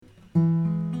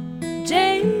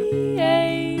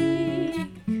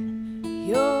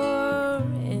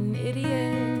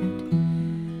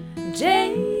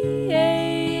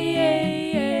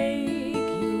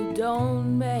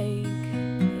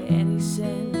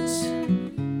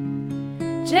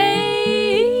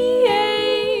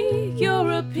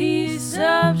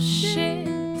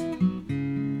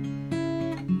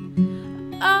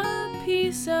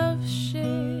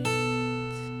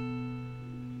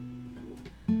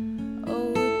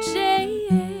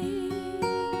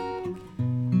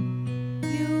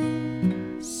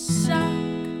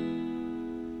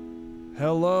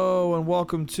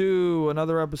welcome to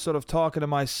another episode of Talking to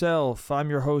Myself.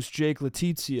 I'm your host, Jake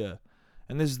Letizia,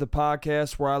 and this is the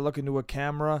podcast where I look into a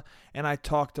camera and I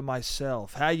talk to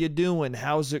myself. How you doing?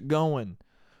 How's it going?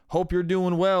 Hope you're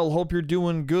doing well. Hope you're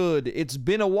doing good. It's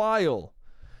been a while.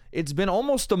 It's been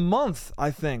almost a month,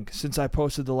 I think, since I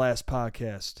posted the last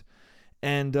podcast.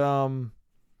 And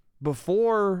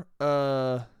before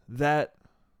that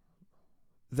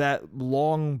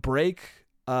long break,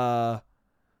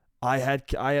 I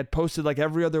had posted like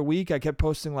every other week. I kept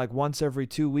posting like once every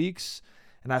 2 weeks,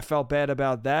 and I felt bad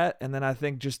about that. And then I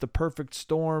think just the perfect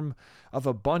storm of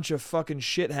a bunch of fucking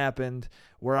shit happened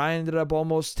where I ended up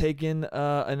almost taking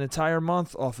an entire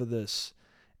month off of this.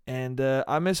 And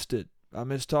I missed it. I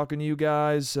missed talking to you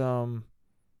guys, and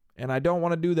I don't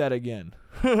want to do that again.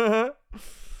 A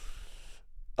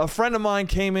friend of mine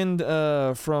came in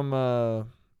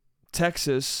from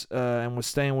Texas and was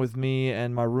staying with me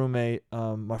and my roommate,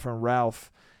 my friend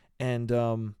Ralph,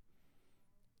 and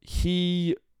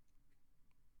he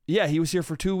was here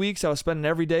for 2 weeks. I was spending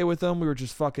every day with him. We were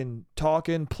just fucking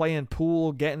talking, playing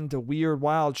pool, getting to weird,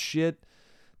 wild shit.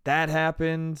 That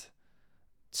happened.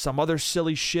 Some other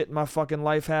silly shit in my fucking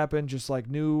life happened, just like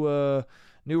new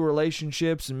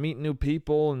relationships and meeting new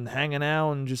people and hanging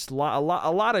out, and just a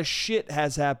lot of shit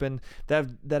has happened that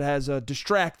has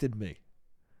distracted me.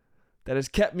 That has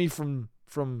kept me from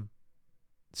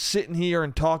sitting here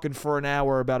and talking for an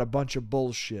hour about a bunch of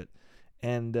bullshit.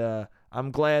 And I'm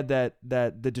glad that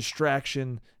the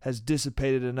distraction has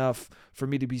dissipated enough for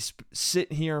me to be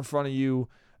sitting here in front of you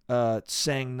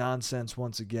saying nonsense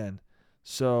once again.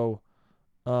 So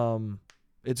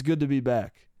it's good to be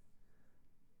back.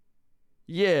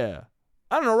 Yeah.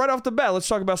 I don't know, right off the bat, let's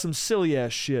talk about some silly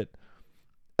ass shit.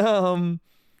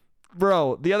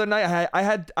 Bro, the other night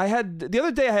the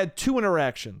other day I had two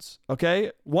interactions,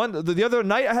 okay? The other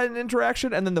night I had an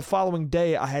interaction, and then the following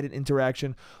day I had an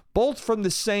interaction, both from the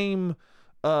same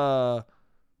I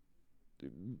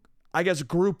guess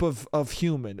group of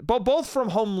human, but both from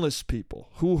homeless people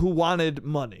who wanted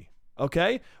money,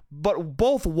 okay? But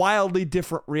both wildly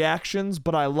different reactions,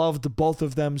 but I loved both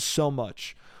of them so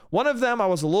much. One of them, I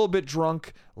was a little bit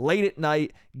drunk, late at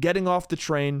night, getting off the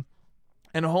train,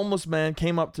 and a homeless man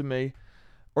came up to me,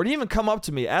 or didn't even come up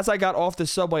to me. As I got off the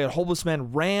subway, a homeless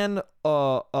man ran,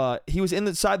 he was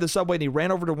inside the subway, and he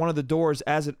ran over to one of the doors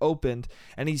as it opened,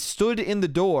 and he stood in the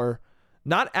door,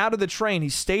 not out of the train. He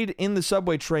stayed in the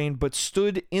subway train, but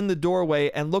stood in the doorway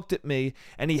and looked at me,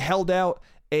 and he held out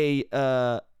a,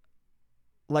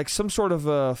 like some sort of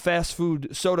a fast food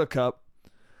soda cup,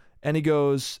 and he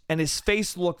goes, and his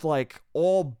face looked like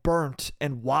all burnt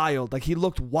and wild, like he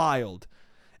looked wild.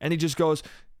 And he just goes,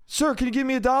 "Sir, can you give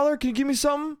me $1? Can you give me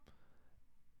something?"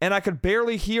 And I could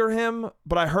barely hear him,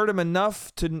 but I heard him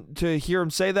enough to hear him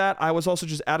say that. I was also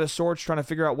just out of sorts trying to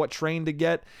figure out what train to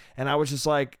get. And I was just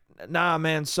like, nah,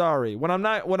 man, sorry. When I'm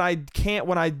not going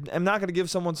to give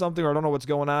someone something, or I don't know what's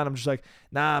going on, I'm just like,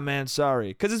 nah, man, sorry.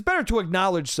 Because it's better to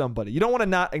acknowledge somebody. You don't want to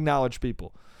not acknowledge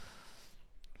people.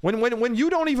 When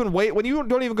you don't even wait, when you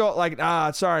don't even go like,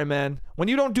 sorry, man. When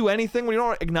you don't do anything, when you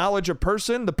don't acknowledge a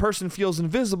person, the person feels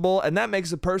invisible, and that makes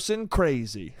the person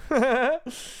crazy.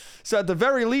 So at the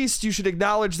very least, you should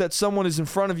acknowledge that someone is in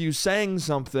front of you saying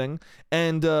something,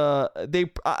 and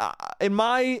in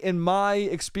my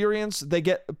experience,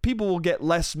 people will get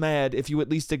less mad if you at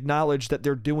least acknowledge that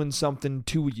they're doing something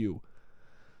to you.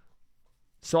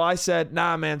 So I said,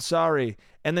 nah, man, sorry.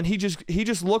 And then he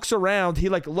just looks around. He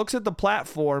like looks at the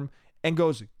platform and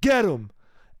goes, "Get him."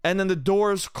 And then the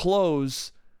doors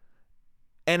close,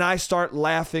 and I start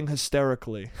laughing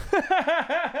hysterically.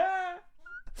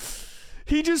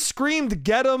 He just screamed,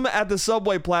 "Get him," at the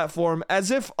subway platform,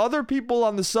 as if other people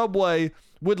on the subway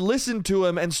would listen to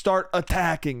him and start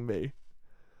attacking me.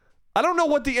 I don't know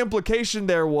what the implication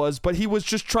there was, but he was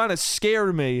just trying to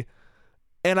scare me.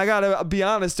 And I gotta be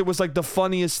honest, it was like the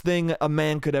funniest thing a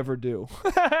man could ever do.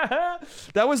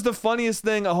 That was the funniest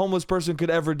thing a homeless person could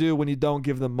ever do when you don't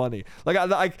give them money.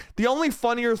 Like the only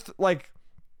funnier,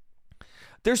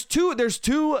 there's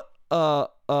two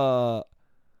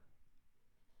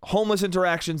homeless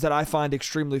interactions that I find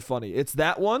extremely funny. It's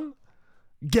that one,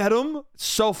 "Get 'em,"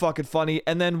 so fucking funny.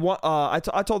 And then one, I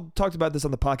talked about this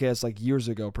on the podcast like years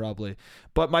ago probably,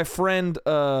 but my friend,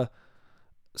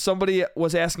 somebody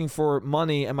was asking for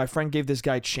money, and my friend gave this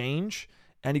guy change,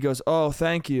 and he goes, "Oh,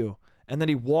 thank you." And then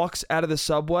he walks out of the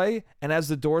subway, and as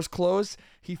the doors close,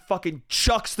 he fucking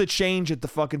chucks the change at the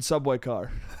fucking subway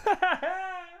car.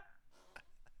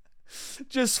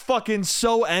 Just fucking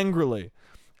so angrily.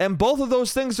 And both of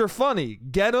those things are funny.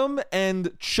 Get 'em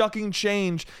and chucking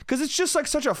change. Because it's just like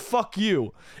such a fuck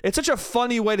you. It's such a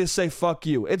funny way to say fuck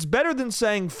you. It's better than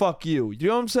saying fuck you. You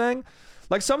know what I'm saying?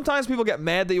 Like sometimes people get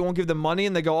mad that you won't give them money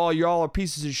and they go, oh, you're all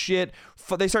pieces of shit.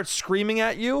 They start screaming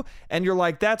at you and you're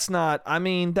like, that's not, I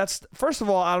mean, that's, first of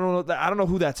all, I don't know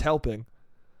who that's helping.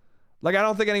 Like, I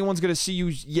don't think anyone's going to see you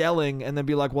yelling and then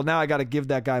be like, well, now I got to give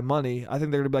that guy money. I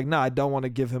think they're going to be like, nah, I don't want to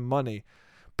give him money.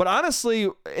 But honestly,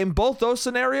 in both those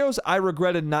scenarios, I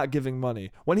regretted not giving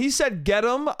money. When he said get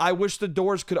him, I wish the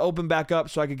doors could open back up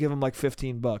so I could give him like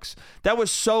 $15. That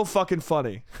was so fucking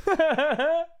funny.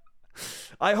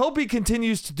 I hope he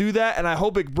continues to do that, and I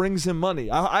hope it brings him money.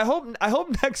 I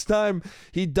hope next time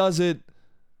he does it.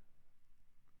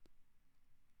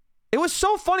 It was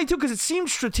so funny too because it seemed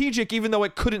strategic even though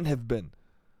it couldn't have been.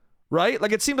 Right?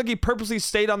 Like it seemed like he purposely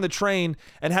stayed on the train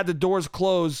and had the doors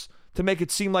close to make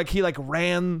it seem like he like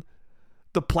ran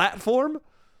the platform.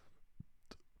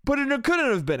 But it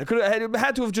couldn't have been. It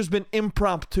had to have just been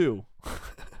impromptu.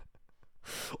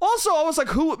 Also, I was like,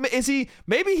 who is he?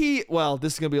 Maybe he, well,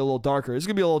 this is going to be a little darker. This is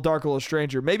going to be a little darker, a little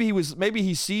stranger. Maybe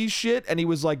he sees shit and he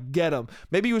was like, get him.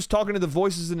 Maybe he was talking to the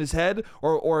voices in his head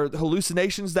or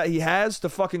hallucinations that he has to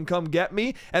fucking come get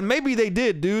me. And maybe they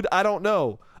did, dude. I don't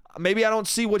know. Maybe I don't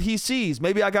see what he sees.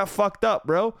 Maybe I got fucked up,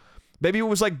 bro. Maybe it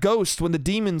was like Ghost when the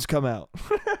demons come out.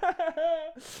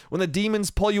 When the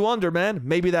demons pull you under, man.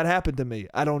 Maybe that happened to me.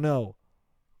 I don't know.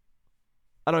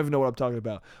 I don't even know what I'm talking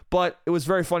about. But it was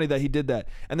very funny that he did that.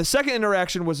 And the second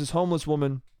interaction was this homeless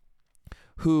woman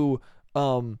who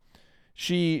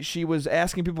she was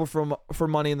asking people for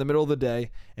money in the middle of the day,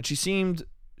 and she seemed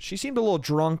a little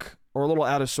drunk or a little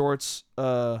out of sorts.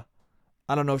 I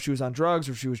don't know if she was on drugs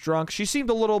or if she was drunk. She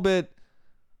seemed a little bit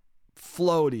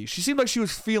floaty. She seemed like she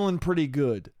was feeling pretty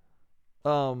good.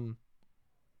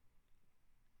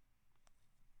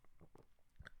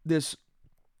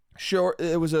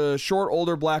 It was a short,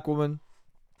 older black woman,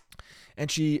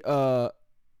 and she's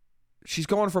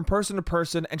going from person to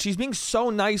person, and she's being so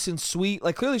nice and sweet.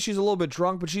 Like, clearly she's a little bit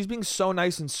drunk, but she's being so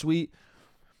nice and sweet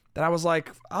that I was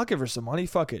like, I'll give her some money,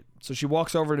 fuck it. So she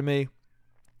walks over to me,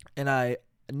 and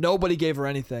nobody gave her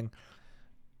anything,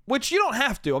 which you don't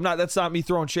have to. That's not me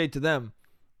throwing shade to them.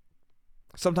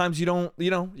 Sometimes you don't,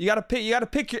 you gotta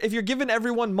pick if you're giving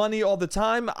everyone money all the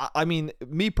time. I mean,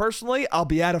 me personally, I'll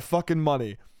be out of fucking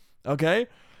money. Okay?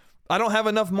 I don't have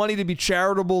enough money to be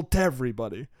charitable to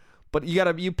everybody. But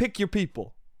you pick your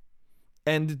people.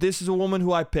 And this is a woman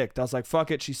who I picked. I was like, fuck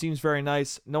it. She seems very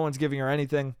nice. No one's giving her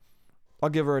anything. I'll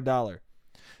give her $1.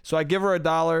 So I give her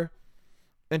 $1,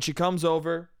 and she comes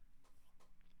over.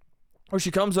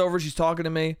 She's talking to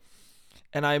me.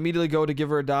 And I immediately go to give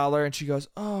her $1, and she goes,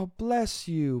 oh, bless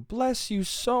you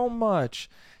so much.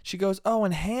 She goes, oh,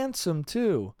 and handsome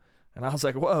too. And I was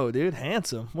like, whoa, dude,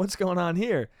 handsome. What's going on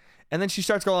here? And then she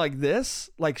starts going like this,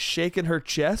 like shaking her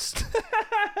chest.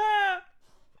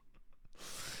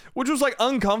 Which was like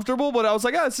uncomfortable, but I was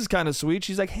like, oh, this is kind of sweet.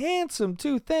 She's like, handsome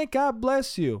too. Thank God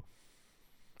bless you.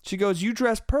 She goes, you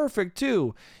dress perfect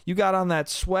too. You got on that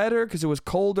sweater because it was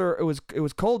colder. It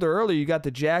was colder earlier. You got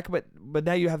the jacket, but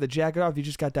now you have the jacket off. You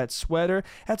just got that sweater.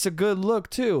 That's a good look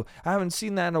too. I haven't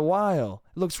seen that in a while.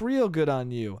 It looks real good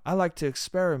on you. I like to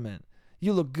experiment.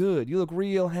 You look good. You look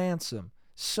real handsome.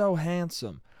 So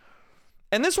handsome.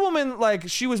 And this woman, like,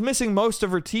 she was missing most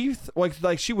of her teeth.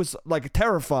 Like she was, like,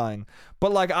 terrifying.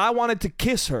 But, like, I wanted to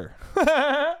kiss her.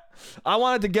 I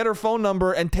wanted to get her phone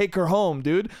number and take her home,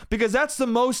 dude. Because that's the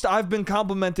most I've been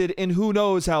complimented in who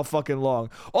knows how fucking long.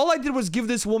 All I did was give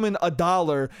this woman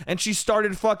 $1, and she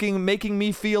started fucking making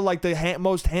me feel like the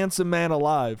most handsome man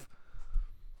alive.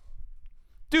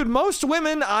 Dude, most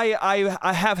women I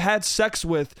have had sex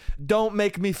with don't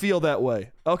make me feel that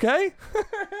way, okay?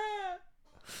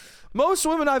 Most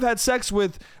women I've had sex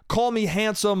with call me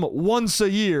handsome once a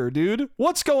year, dude.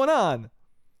 What's going on?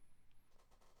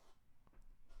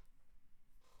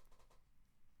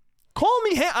 Call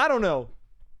me I don't know.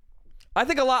 I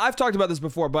think I've talked about this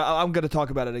before, but I'm going to talk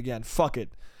about it again. Fuck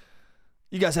it.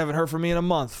 You guys haven't heard from me in a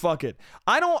month. Fuck it.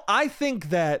 I think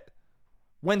that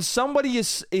when somebody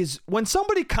when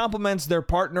somebody compliments their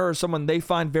partner or someone they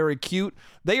find very cute,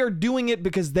 they are doing it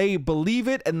because they believe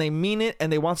it and they mean it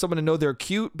and they want someone to know they're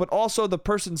cute, but also the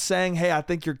person saying, hey, I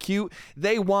think you're cute,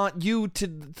 they want you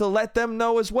to let them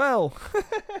know as well.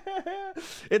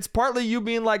 It's partly you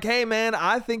being like, hey man,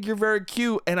 I think you're very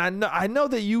cute and I know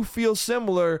that you feel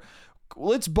similar.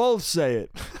 Let's both say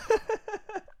it.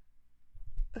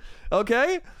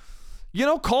 Okay? You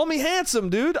know, call me handsome,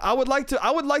 dude. I would like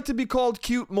to be called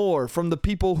cute more from the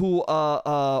people who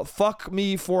fuck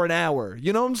me for an hour.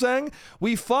 You know what I'm saying?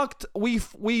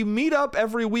 We meet up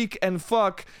every week and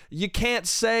fuck. You can't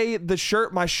say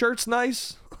my shirt's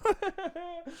nice.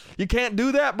 You can't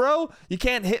do that, bro. You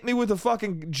can't hit me with a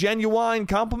fucking genuine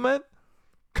compliment.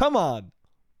 Come on.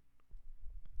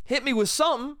 Hit me with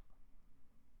something.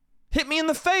 Hit me in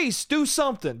the face. Do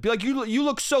something. Be like, you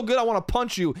look so good, I want to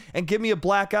punch you and give me a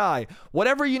black eye.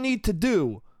 Whatever you need to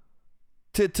do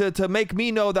to make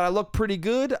me know that I look pretty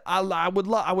good, I would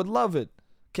love it.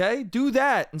 Okay? Do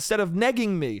that instead of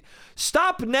negging me.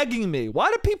 Stop negging me. Why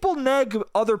do people neg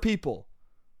other people?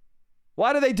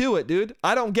 Why do they do it, dude?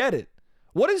 I don't get it.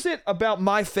 What is it about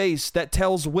my face that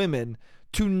tells women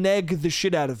to neg the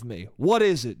shit out of me? What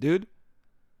is it, dude?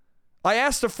 I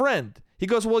asked a friend. He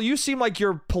goes, well, you seem like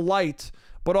you're polite,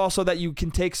 but also that you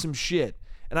can take some shit.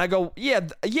 And I go,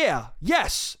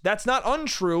 yes, that's not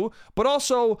untrue, but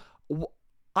also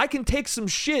I can take some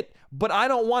shit, but I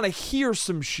don't want to hear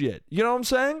some shit. You know what I'm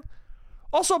saying?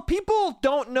 Also, people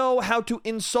don't know how to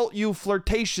insult you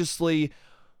flirtatiously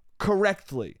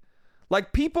correctly.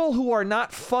 Like people who are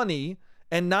not funny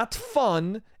and not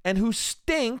fun and who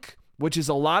stink, which is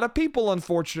a lot of people,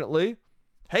 unfortunately.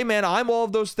 Hey, man, I'm all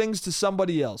of those things to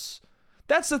somebody else.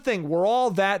 That's the thing. We're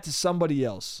all that to somebody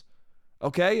else.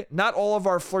 Okay? Not all of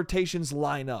our flirtations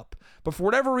line up. But for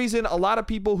whatever reason, a lot of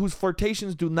people whose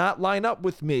flirtations do not line up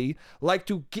with me like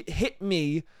to hit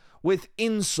me with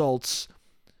insults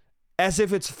as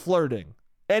if it's flirting.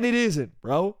 And it isn't,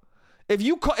 bro. If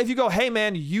you go, hey,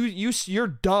 man, you're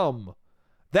dumb.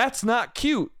 That's not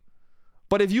cute.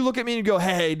 But if you look at me and go,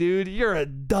 hey, dude, you're a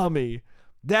dummy.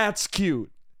 That's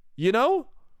cute. You know?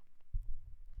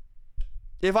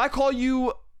 If I call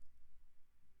you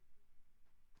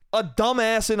a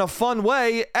dumbass in a fun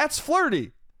way, that's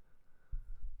flirty.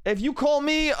 If you call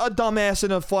me a dumbass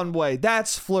in a fun way,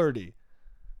 that's flirty.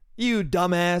 You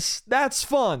dumbass, that's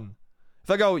fun.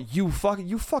 If I go, you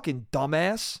fucking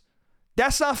dumbass,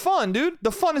 that's not fun, dude.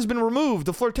 The fun has been removed.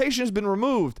 The flirtation has been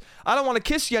removed. I don't want to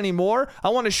kiss you anymore. I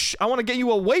want to get you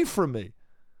away from me.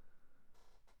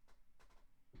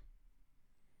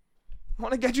 I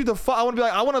want to get you I want to be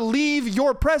like, I want to leave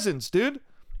your presence, dude.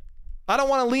 I don't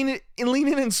want to lean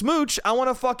in and smooch. I want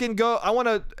to fucking go. I want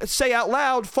to say out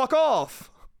loud, fuck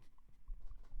off.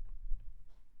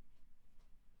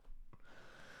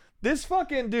 This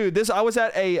fucking dude. I was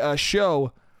at a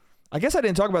show. I guess I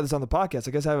didn't talk about this on the podcast.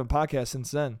 I guess I haven't podcast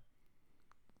since then.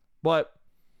 But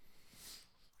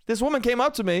this woman came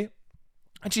up to me,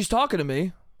 and she's talking to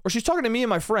me, or she's talking to me and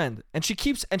my friend, and she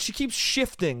keeps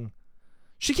shifting.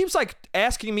 She keeps like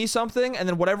asking me something, and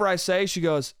then whatever I say, she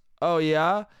goes, oh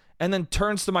yeah, and then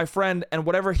turns to my friend, and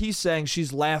whatever he's saying,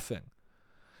 she's laughing.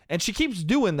 And she keeps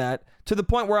doing that to the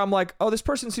point where I'm like, oh, this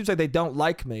person seems like they don't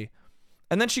like me.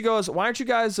 And then she goes, why are you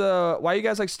guys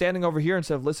like standing over here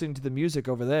instead of listening to the music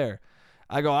over there?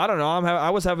 I go, I don't know, I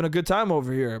was having a good time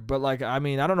over here, but like, I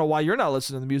mean, I don't know why you're not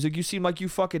listening to the music. You seem like you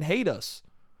fucking hate us.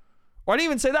 Or I didn't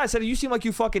even say that. I said, you seem like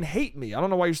you fucking hate me. I don't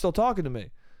know why you're still talking to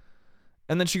me.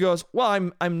 And then she goes, well,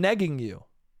 I'm negging you.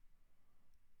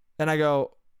 And I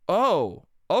go, oh,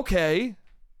 okay.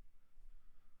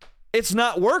 It's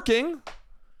not working.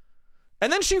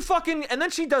 And then she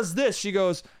does this. She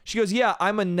goes, yeah,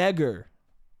 I'm a negger.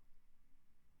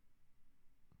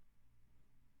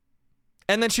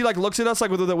 And then she like looks at us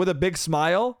like with a big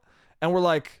smile. And we're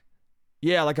like,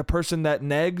 yeah, like a person that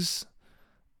negs.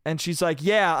 And she's like,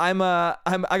 yeah,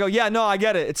 I go, yeah, no, I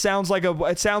get it. It sounds like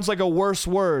a worse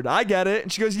word. I get it.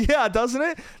 And she goes, yeah, doesn't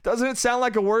it? Doesn't it sound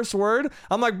like a worse word?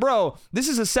 I'm like, bro, this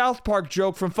is a South Park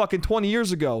joke from fucking 20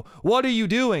 years ago. What are you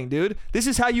doing, dude? This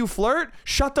is how you flirt?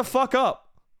 Shut the fuck up.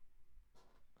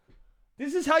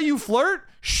 This is how you flirt?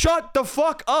 Shut the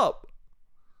fuck up.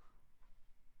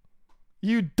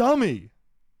 You dummy.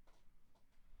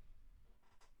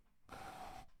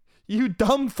 You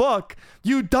dumb fuck.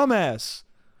 You dumbass.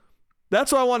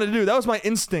 That's what I wanted to do. That was my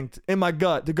instinct in my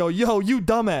gut to go, yo, you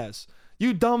dumbass.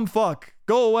 You dumb fuck.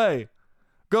 Go away.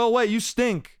 Go away. You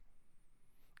stink.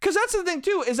 Because that's the thing,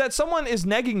 too, is that someone is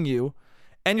negging you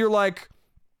and you're like,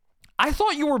 I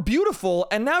thought you were beautiful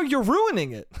and now you're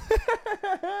ruining it.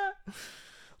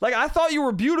 Like, I thought you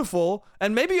were beautiful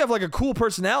and maybe you have like a cool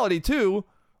personality, too.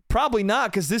 Probably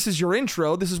not, because this is your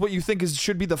intro. This is what you think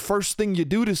should be the first thing you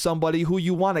do to somebody who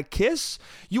you want to kiss.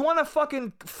 You want to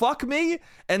fucking fuck me,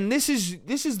 and this is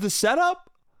the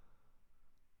setup?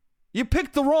 You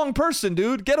picked the wrong person,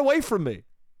 dude. Get away from me.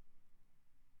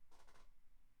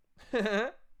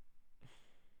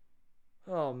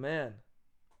 Oh, man.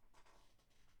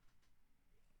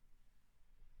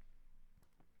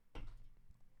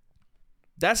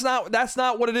 That's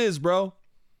not what it is, bro.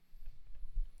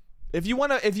 If you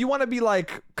wanna be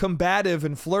like combative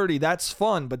and flirty, that's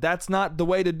fun, but that's not the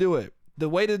way to do it. The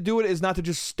way to do it is not to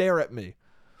just stare at me.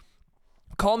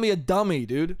 Call me a dummy,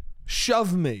 dude.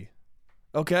 Shove me.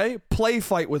 Okay? Play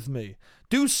fight with me.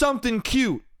 Do something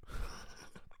cute.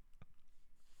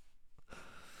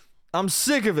 I'm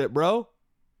sick of it, bro.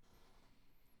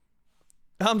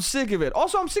 I'm sick of it.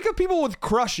 Also, I'm sick of people with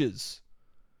crushes.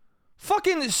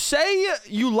 Fucking say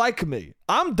you like me.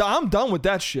 I'm done with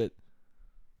that shit.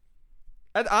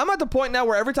 I'm at the point now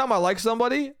where every time I like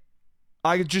somebody,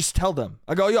 I just tell them.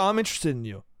 I go, yo, I'm interested in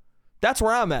you. That's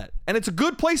where I'm at. And it's a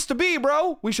good place to be,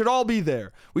 bro. We should all be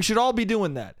there. We should all be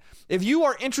doing that. If you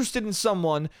are interested in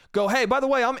someone, go, hey, by the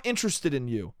way, I'm interested in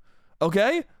you.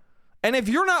 Okay? And if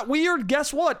you're not weird,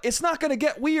 guess what? It's not going to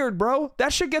get weird, bro.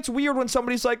 That shit gets weird when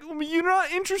somebody's like, you're not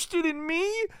interested in me?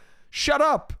 Shut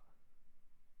up.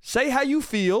 Say how you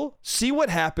feel, see what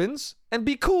happens, and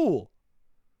be cool.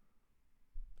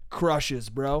 Crushes,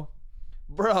 bro.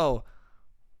 Bro.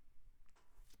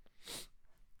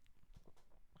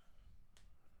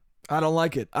 I don't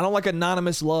like it. I don't like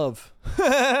anonymous love.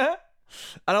 I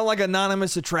don't like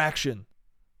anonymous attraction.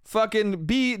 Fucking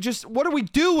what are we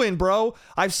doing, bro?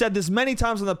 I've said this many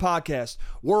times on the podcast.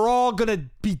 We're all gonna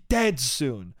be dead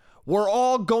soon. We're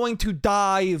all going to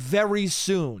die very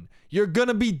soon. You're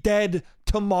gonna be dead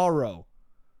tomorrow.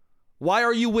 Why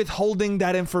are you withholding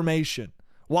that information?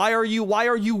 Why are you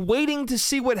waiting to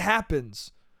see what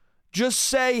happens? Just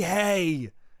say,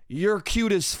 hey, you're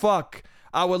cute as fuck.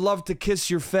 I would love to kiss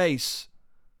your face.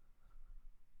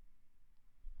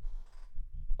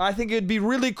 I think it'd be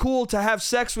really cool to have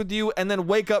sex with you and then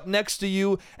wake up next to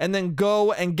you and then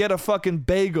go and get a fucking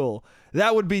bagel.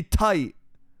 That would be tight.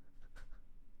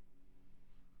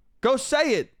 Go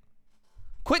say it.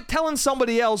 Quit telling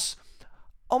somebody else,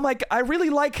 oh my God, I really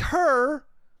like her.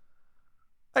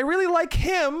 I really like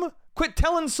him. Quit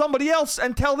telling somebody else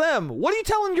and tell them. What are you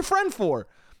telling your friend for?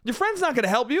 Your friend's not going to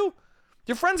help you.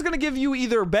 Your friend's going to give you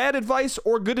either bad advice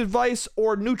or good advice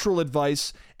or neutral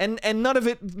advice, and none of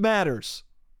it matters.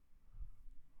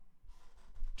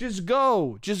 Just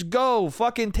go. Just go.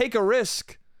 Fucking take a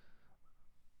risk.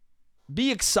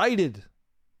 Be excited.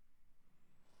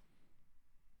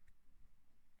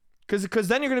 Because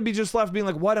then you're going to be just left being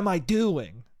like, what am I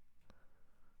doing?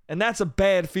 And that's a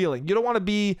bad feeling. You don't want to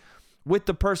be with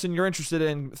the person you're interested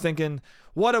in thinking,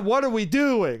 what are we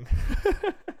doing?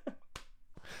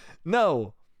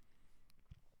 No.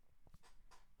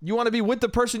 You want to be with the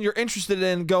person you're interested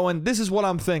in going, this is what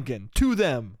I'm thinking, to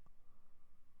them.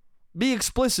 Be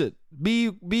explicit.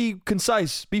 Be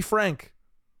concise. Be frank.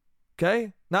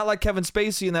 Okay? Not like Kevin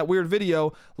Spacey in that weird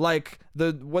video, like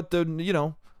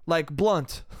like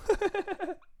blunt.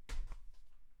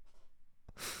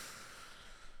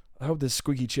 I hope this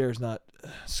squeaky chair is not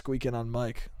squeaking on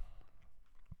mic.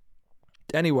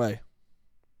 Anyway.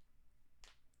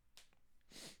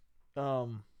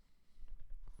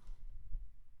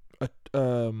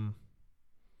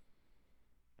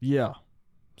 Yeah.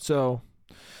 So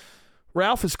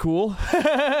Ralph is cool.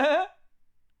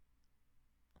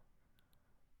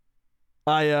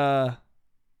 A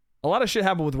lot of shit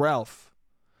happened with Ralph.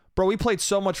 Bro, we played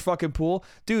so much fucking pool.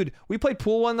 Dude, we played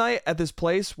pool one night at this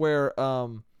place where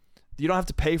you don't have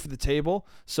to pay for the table,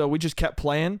 so we just kept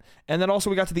playing. And then also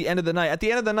we got to the end of the night. At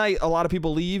the end of the night, a lot of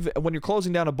people leave. When you're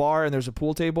closing down a bar and there's a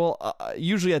pool table,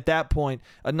 usually at that point,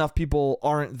 enough people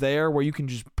aren't there where you can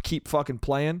just keep fucking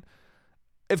playing.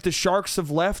 If the Sharks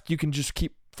have left, you can just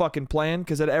keep fucking playing,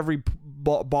 because at every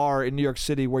bar in New York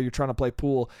City where you're trying to play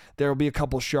pool, there will be a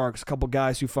couple Sharks, a couple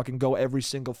guys who fucking go every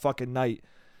single fucking night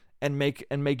and make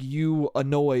you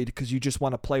annoyed because you just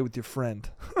want to play with your friend.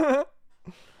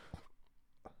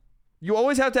 You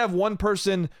always have to have one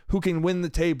person who can win the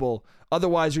table.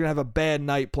 Otherwise, you're going to have a bad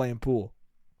night playing pool.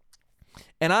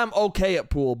 And I'm okay at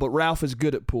pool, but Ralph is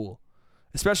good at pool.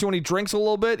 Especially when he drinks a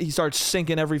little bit, he starts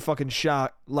sinking every fucking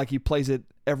shot like he plays it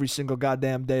every single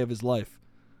goddamn day of his life.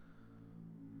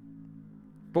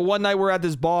 But one night we're at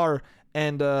this bar,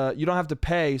 and you don't have to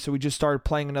pay, so we just started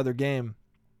playing another game.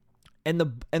 And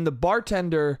the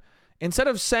bartender, instead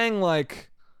of saying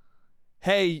like,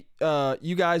 hey,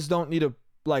 you guys don't need to,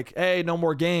 like, hey, no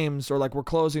more games, or like, we're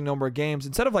closing, no more games.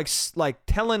 Instead of like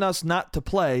telling us not to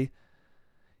play,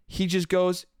 he just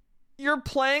goes, you're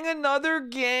playing another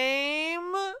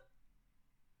game?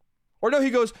 Or no,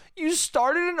 he goes,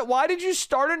 why did you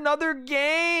start another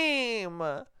game?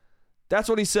 That's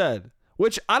what he said,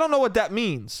 which I don't know what that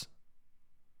means.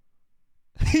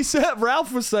 He said,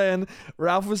 Ralph was saying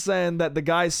that the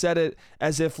guy said it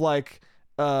as if like,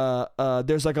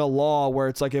 there's like a law where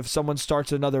it's like if someone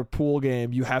starts another pool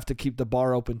game, you have to keep the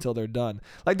bar open till they're done.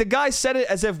 Like the guy said it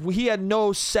as if he had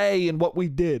no say in what we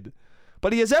did.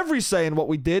 But he has every say in what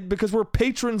we did because we're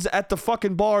patrons at the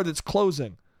fucking bar that's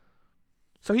closing.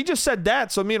 So he just said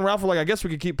that. So me and Ralph were like, I guess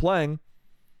we could keep playing.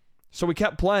 So we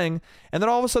kept playing. And then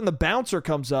all of a sudden the bouncer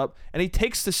comes up and he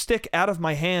takes the stick out of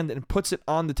my hand and puts it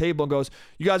on the table and goes,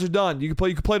 you guys are done. You can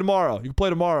play tomorrow. You can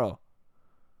play tomorrow.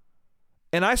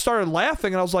 And I started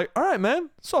laughing and I was like, all right,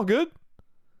 man, it's all good.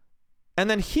 And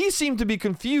then he seemed to be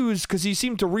confused because he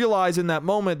seemed to realize in that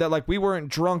moment that like we weren't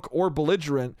drunk or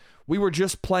belligerent. We were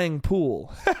just playing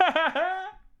pool.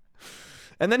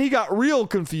 And then he got real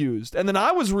confused. And then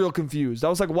I was real confused. I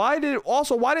was like, why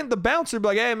didn't the bouncer be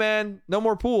like, hey man, no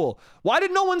more pool? Why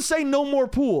did no one say no more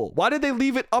pool? Why did they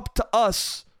leave it up to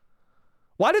us?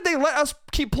 Why did they let us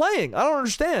keep playing? I don't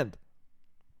understand.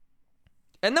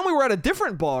 And then we were at a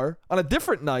different bar on a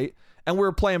different night and we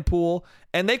were playing pool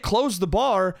and they closed the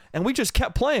bar and we just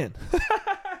kept playing.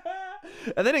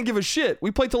 And they didn't give a shit.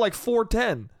 We played till like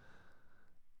 4:10.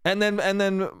 And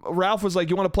then Ralph was like,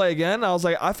 you want to play again? I was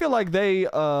like, I feel like they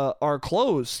are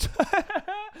closed.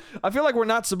 I feel like we're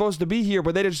not supposed to be here,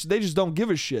 but they just don't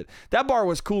give a shit. That bar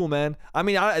was cool, man. I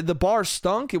mean, the bar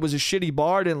stunk. It was a shitty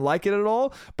bar. I didn't like it at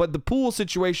all. But the pool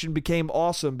situation became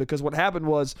awesome because what happened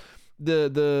was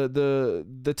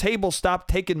the table stopped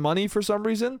taking money for some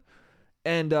reason.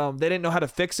 And they didn't know how to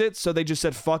fix it, so they just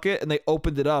said fuck it, and they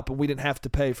opened it up, and we didn't have to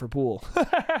pay for pool.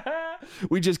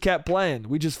 We just kept playing.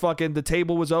 We just the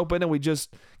table was open, and we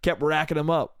just kept racking them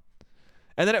up.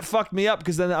 And then it fucked me up,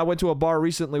 because then I went to a bar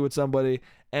recently with somebody,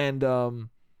 and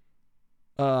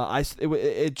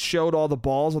it showed all the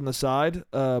balls on the side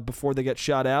before they get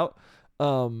shot out,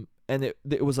 and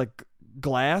it was like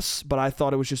glass, but I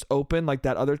thought it was just open like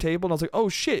that other table, and I was like, oh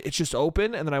shit, it's just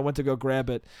open. And then I went to go grab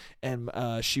it, and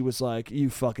she was like,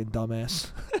 you fucking dumbass.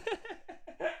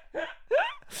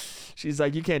 She's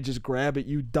like, you can't just grab it,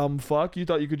 you dumb fuck. You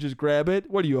thought you could just grab it?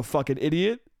 What are you, a fucking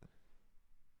idiot?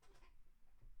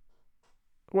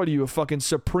 What are you, a fucking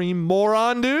supreme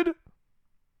moron, dude?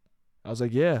 I was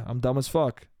like, yeah, I'm dumb as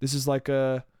fuck. This is like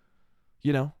when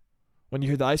you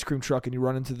hear the ice cream truck and you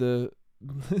run into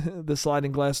the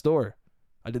sliding glass door.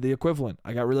 I did the equivalent.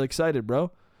 I got really excited,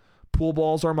 bro. Pool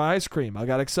balls are my ice cream. I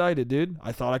got excited, dude.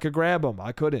 I thought I could grab them.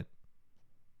 I couldn't.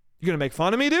 You gonna make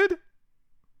fun of me, dude?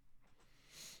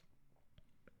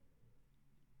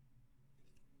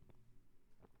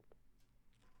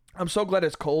 I'm so glad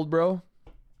it's cold, bro.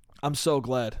 I'm so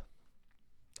glad.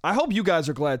 I hope you guys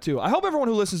are glad, too. I hope everyone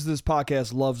who listens to this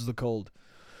podcast loves the cold.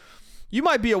 You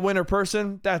might be a winter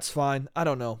person. That's fine. I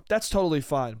don't know. That's totally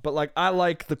fine. But, like, I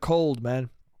like the cold, man.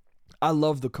 I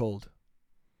love the cold.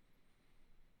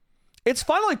 It's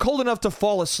finally cold enough to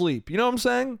fall asleep. You know what I'm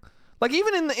saying? Like,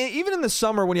 even in the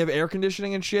summer when you have air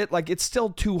conditioning and shit, like, it's still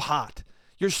too hot.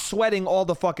 You're sweating all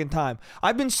the fucking time.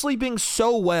 I've been sleeping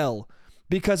so well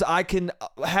because I can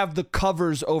have the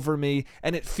covers over me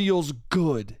and it feels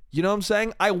good. You know what I'm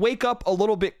saying? I wake up a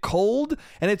little bit cold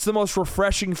and it's the most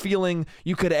refreshing feeling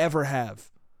you could ever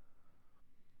have.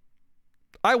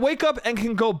 I wake up and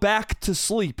can go back to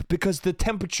sleep because the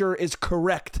temperature is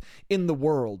correct in the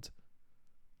world.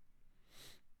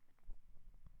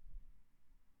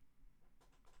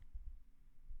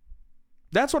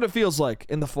 That's what it feels like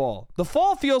in the fall. The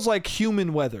fall feels like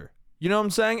human weather. You know what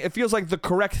I'm saying? It feels like the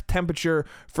correct temperature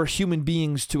for human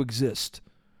beings to exist.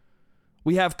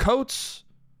 We have coats.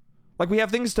 Like, we have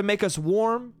things to make us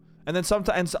warm. And then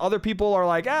sometimes other people are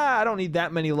like, I don't need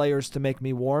that many layers to make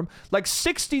me warm. Like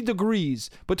 60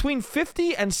 degrees, between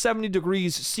 50 and 70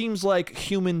 degrees seems like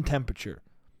human temperature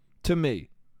to me.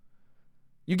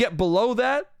 You get below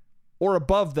that or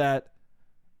above that,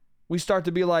 we start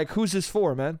to be like, who's this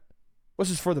for, man?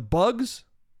 What's this for, the bugs?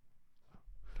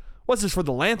 What's this for,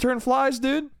 the lanternflies,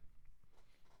 dude?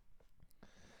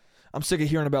 I'm sick of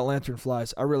hearing about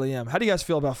lanternflies. I really am. How do you guys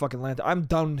feel about fucking lantern? I'm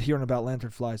done hearing about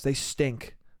lanternflies. They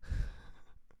stink.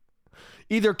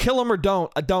 Either kill them or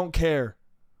don't. I don't care.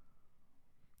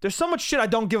 There's so much shit I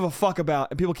don't give a fuck about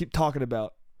and people keep talking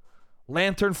about.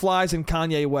 Lanternflies and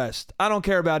Kanye West. I don't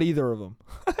care about either of them.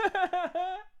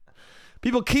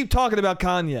 People keep talking about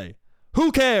Kanye.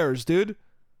 Who cares, dude?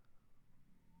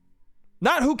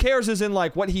 Not who cares as in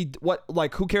like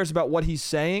who cares about what he's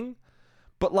saying,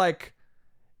 but like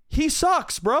he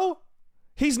sucks, bro.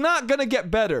 He's not gonna get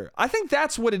better. I think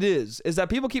that's what it is that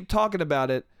people keep talking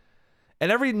about it.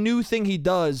 And every new thing he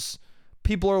does,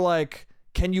 people are like,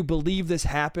 can you believe this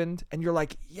happened? And you're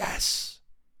like, yes.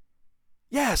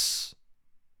 Yes.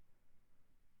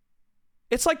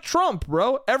 It's like Trump,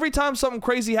 bro. Every time something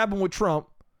crazy happened with Trump,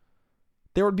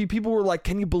 there would be people who were like,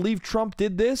 can you believe Trump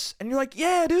did this? And you're like,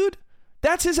 yeah, dude,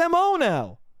 that's his MO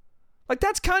now. Like,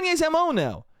 that's Kanye's MO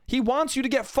now. He wants you to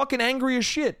get fucking angry as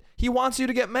shit. He wants you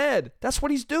to get mad. That's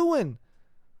what he's doing.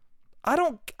 I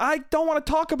don't want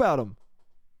to talk about him.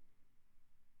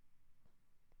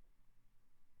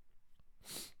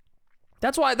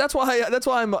 That's why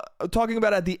I'm talking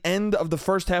about at the end of the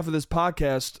first half of this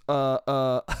podcast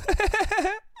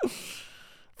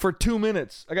for 2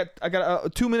 minutes. I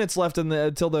got 2 minutes left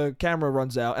until the camera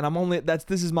runs out, and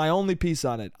this is my only piece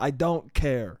on it. I don't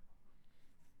care.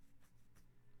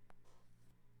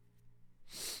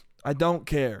 I don't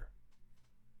care.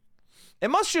 It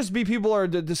must just be people are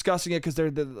discussing it because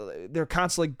they're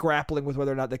constantly grappling with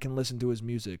whether or not they can listen to his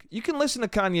music. You can listen to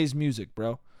Kanye's music,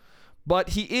 bro. But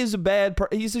he is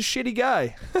he's a shitty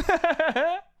guy.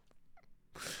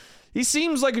 He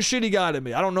seems like a shitty guy to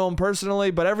me. I don't know him personally,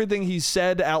 but everything he's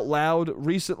said out loud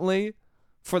recently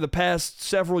for the past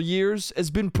several years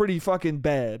has been pretty fucking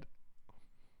bad.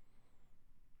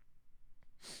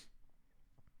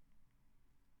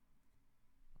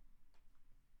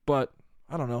 But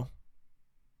I don't know.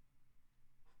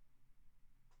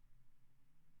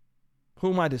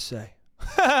 Who am I to say?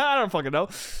 I don't fucking know.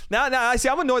 Now, I see.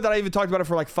 I'm annoyed that I even talked about it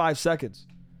for like 5 seconds.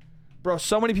 Bro,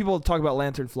 so many people talk about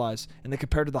lanternflies and they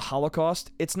compare to the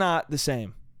Holocaust. It's not the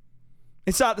same.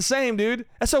 It's not the same, dude.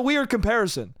 That's a weird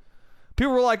comparison.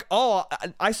 People were like, oh,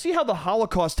 I see how the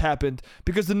Holocaust happened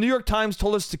because the New York Times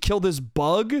told us to kill this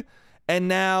bug, and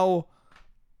now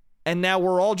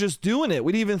we're all just doing it.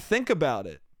 We didn't even think about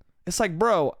it. It's like,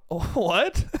 bro,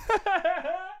 what?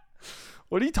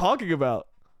 What are you talking about?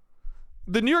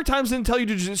 The New York Times didn't tell you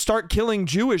to just start killing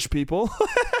Jewish people.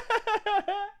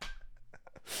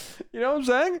 You know what I'm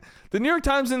saying? The New York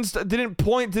Times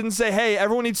didn't say, hey,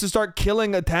 everyone needs to start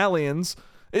killing Italians.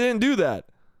 It didn't do that.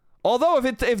 Although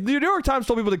if the New York Times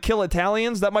told people to kill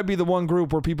Italians, that might be the one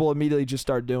group where people immediately just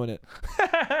start doing it.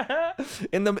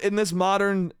 In these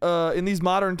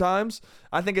modern times,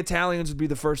 I think Italians would be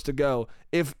the first to go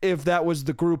if that was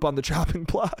the group on the chopping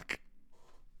block.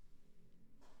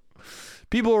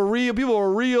 People are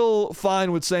real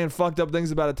fine with saying fucked up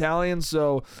things about Italians,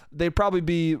 so they'd probably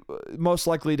be most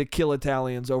likely to kill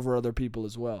Italians over other people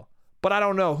as well. But I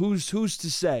don't know. Who's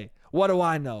to say? What do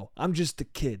I know? I'm just a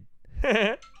kid.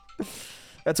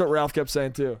 That's what Ralph kept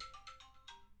saying too.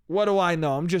 What do I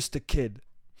know? I'm just a kid.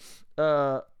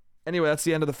 Anyway, that's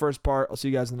the end of the first part. I'll see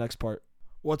you guys in the next part.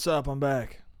 What's up? I'm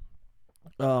back.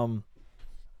 I don't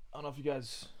know if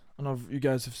you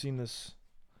guys have seen this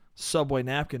Subway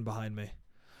napkin behind me.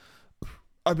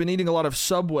 I've been eating a lot of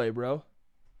Subway, bro.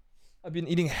 I've been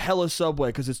eating hella Subway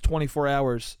because it's 24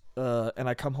 hours, and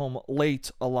I come home late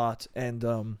a lot,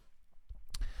 and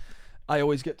I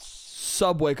always get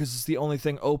Subway because it's the only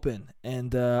thing open.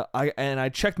 And I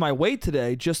checked my weight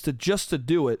today just to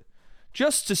do it,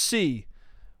 just to see,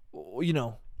 you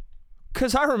know,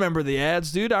 because I remember the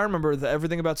ads, dude. I remember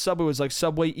everything about Subway was like,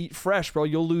 Subway, eat fresh, bro.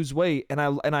 You'll lose weight. And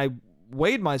I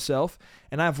weighed myself,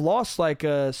 and I've lost like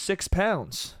 6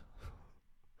 pounds.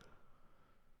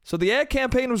 So the ad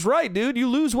campaign was right, dude. You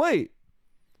lose weight.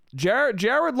 Jared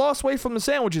lost weight from the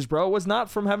sandwiches, bro. It was not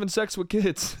from having sex with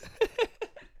kids.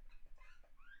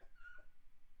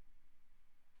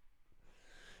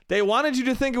 They wanted you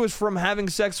to think it was from having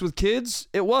sex with kids.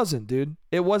 It wasn't, dude.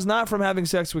 It was not from having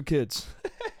sex with kids.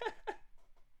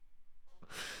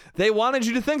 They wanted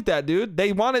you to think that,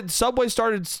 dude. Subway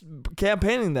started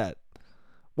campaigning that.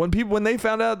 When they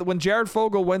found out that when Jared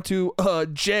Fogle went to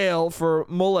jail for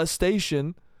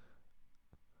molestation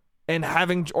and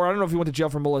or I don't know if he went to jail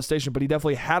for molestation, but he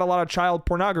definitely had a lot of child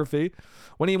pornography.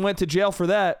 When he went to jail for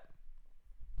that,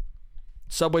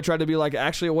 Subway tried to be like,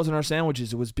 actually, it wasn't our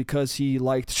sandwiches. It was because he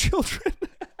liked children.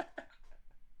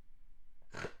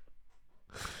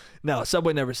 No,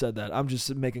 Subway never said that. I'm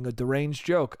just making a deranged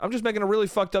joke. I'm just making a really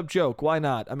fucked up joke. Why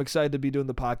not? I'm excited to be doing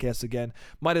the podcast again.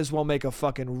 Might as well make a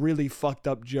fucking really fucked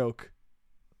up joke.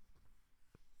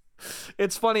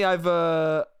 It's funny,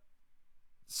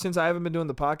 since I haven't been doing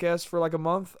the podcast for like a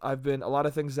month, a lot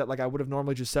of things that like I would have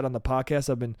normally just said on the podcast,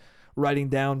 I've been writing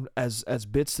down as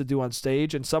bits to do on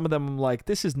stage, and some of them I'm like,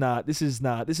 this is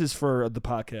for the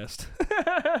podcast.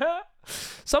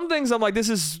 Some things I'm like, this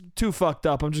is too fucked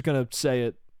up. I'm just gonna say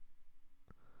it.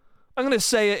 I'm gonna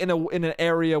say it in an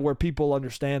area where people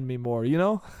understand me more, you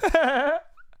know?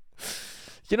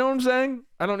 You know what I'm saying?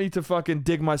 I don't need to fucking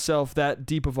dig myself that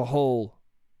deep of a hole.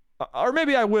 Or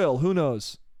maybe I will, who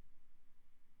knows?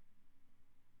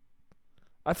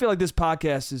 I feel like this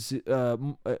podcast is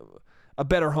a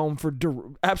better home for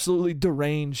absolutely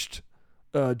deranged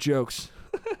jokes.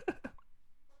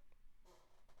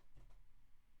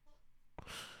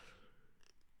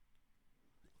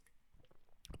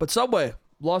 But Subway,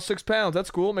 lost 6 pounds. That's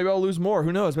cool. Maybe I'll lose more.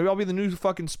 Who knows? Maybe I'll be the new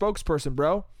fucking spokesperson,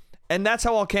 bro. And that's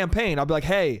how I'll campaign. I'll be like,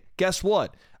 hey, guess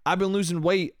what? I've been losing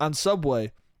weight on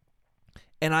Subway,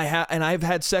 and I've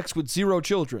had sex with 0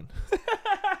 children.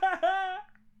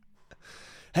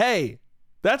 Hey,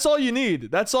 that's all you need.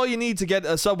 That's all you need to get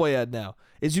a Subway ad now.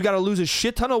 Is you got to lose a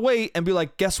shit ton of weight and be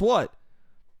like, guess what?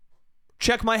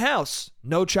 Check my house.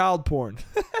 No child porn.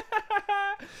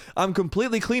 I'm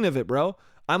completely clean of it, bro.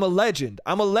 I'm a legend.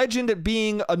 I'm a legend at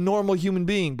being a normal human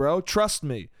being, bro. Trust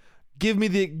me. Give me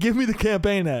the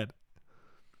campaign ad.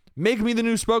 Make me the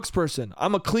new spokesperson.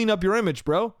 I'm going to clean up your image,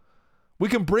 bro. We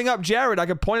can bring up Jared. I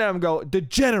can point at him and go,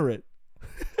 degenerate.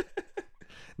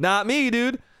 Not me,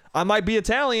 dude. I might be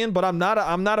Italian, but I'm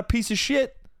not a piece of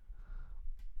shit.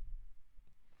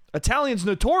 Italians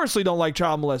notoriously don't like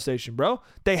child molestation, bro.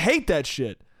 They hate that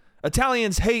shit.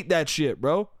 Italians hate that shit,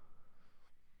 bro.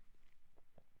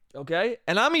 Okay?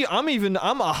 And I'm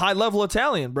a high-level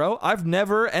Italian, bro. I've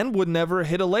never and would never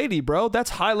hit a lady, bro. That's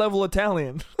high-level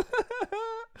Italian.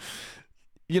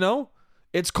 You know?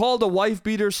 It's called a wife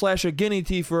beater / a guinea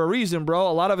tea for a reason, bro.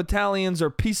 A lot of Italians are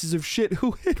pieces of shit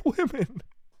who hit women.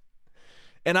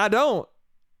 And I don't.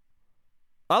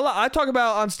 I talk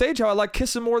about on stage how I like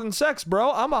kissing more than sex, bro.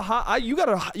 You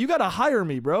gotta hire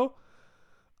me, bro.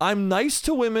 I'm nice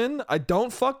to women. I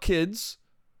don't fuck kids,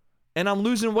 and I'm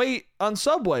losing weight on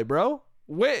Subway, bro.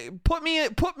 Put me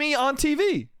on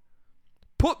TV.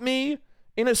 Put me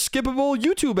in a skippable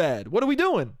YouTube ad. What are we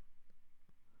doing?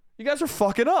 You guys are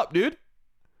fucking up, dude.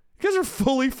 You guys are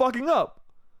fully fucking up.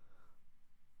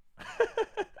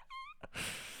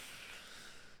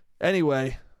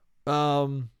 Anyway,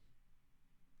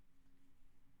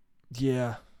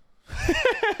 yeah.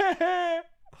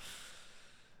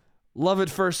 Love at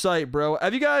first sight, bro.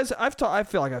 Have you guys, I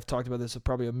feel like I've talked about this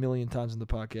probably a million times in the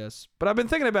podcast, but I've been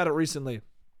thinking about it recently.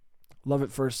 Love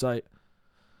at first sight.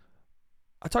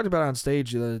 I talked about it on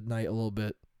stage the other night a little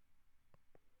bit.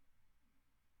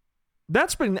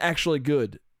 That's been actually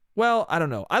good. Well, I don't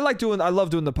know. I love doing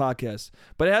the podcast,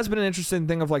 but it has been an interesting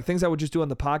thing of like things I would just do on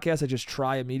the podcast. I just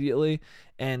try immediately.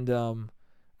 And,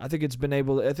 I think it's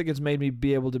made me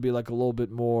be able to be like a little bit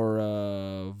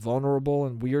more, vulnerable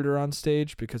and weirder on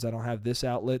stage because I don't have this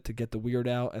outlet to get the weird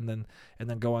out and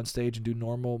then go on stage and do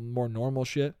more normal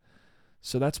shit.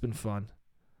 So that's been fun.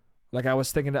 Like I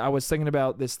was thinking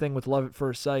about this thing with Love at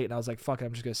First Sight and I was like, fuck it,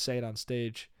 I'm just going to say it on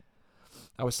stage.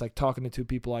 I was like talking to 2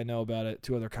 people I know about it,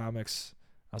 2 other comics.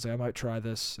 I was like, I might try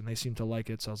this, and they seemed to like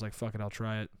it, so I was like, fuck it, I'll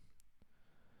try it.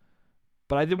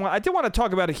 But I did want to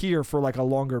talk about it here for like a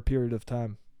longer period of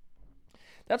time.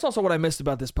 That's also what I missed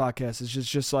about this podcast is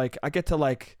just like I get to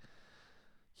like,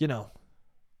 you know,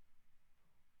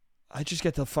 I just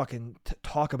get to fucking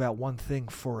talk about one thing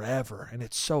forever, and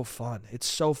it's so fun. It's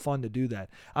so fun to do that.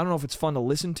 I don't know if it's fun to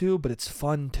listen to, but it's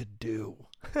fun to do.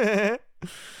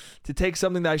 To take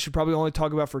something that I should probably only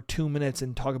talk about for 2 minutes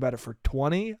and talk about it for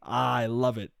 20, I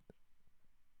love it.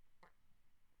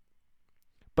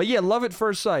 But yeah, Love at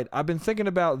First Sight. I've been thinking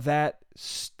about that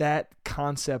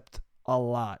concept a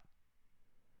lot.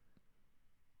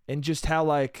 And just how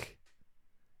like,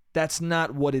 that's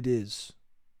not what it is.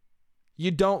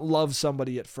 You don't love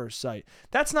somebody at first sight.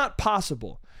 That's not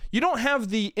possible. You don't have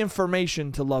the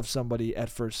information to love somebody at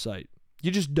first sight.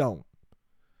 You just don't.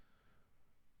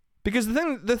 Because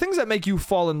the things that make you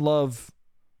fall in love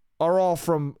are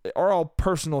all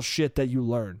personal shit that you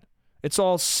learn. It's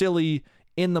all silly,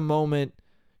 in the moment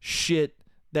shit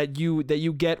that you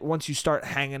get once you start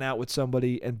hanging out with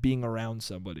somebody and being around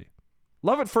somebody.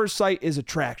 Love at first sight is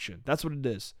attraction. That's what it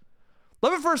is.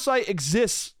 Love at first sight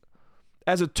exists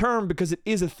as a term because it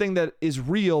is a thing that is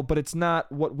real, but it's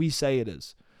not what we say it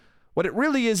is. What it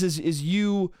really is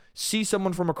you see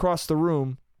someone from across the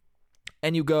room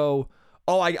and you go,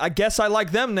 oh, I guess I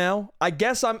like them now. I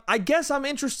guess I'm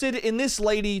interested in this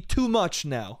lady too much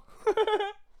now.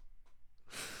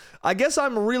 I guess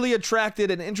I'm really attracted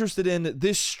and interested in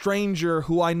this stranger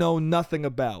who I know nothing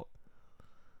about.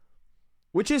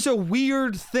 Which is a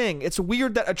weird thing. It's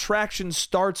weird that attraction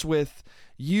starts with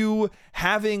you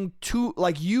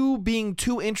you being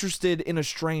too interested in a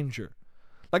stranger.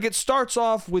 Like it starts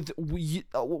off with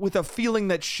a feeling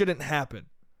that shouldn't happen.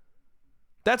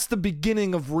 That's the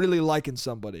beginning of really liking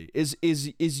somebody. Is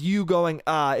you going,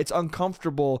 it's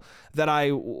uncomfortable that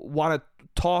I want to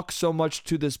talk so much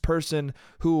to this person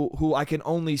who I can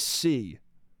only see.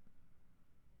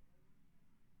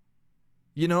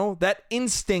 You know, that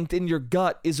instinct in your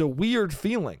gut is a weird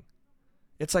feeling.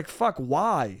 It's like, fuck,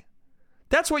 why?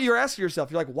 That's what you're asking yourself.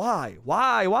 You're like, why?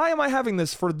 Why am I having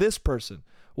this for this person?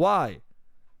 Why?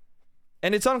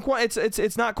 And it's not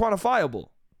quantifiable.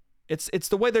 It's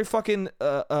the way they fucking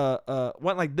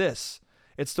went like this.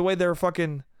 It's the way they're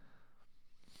fucking,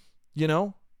 you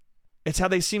know? It's how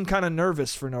they seem kind of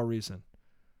nervous for no reason.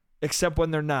 Except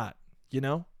when they're not, you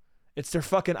know? It's their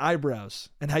fucking eyebrows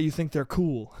and how you think they're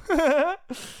cool.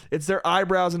 It's their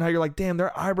eyebrows and how you're like, damn,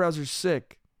 their eyebrows are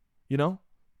sick. You know?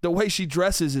 The way she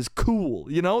dresses is cool.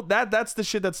 You know? That's the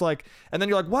shit that's like, and then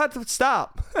you're like, what?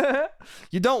 Stop.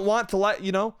 You don't want to like,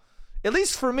 you know? At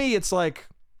least for me, it's like,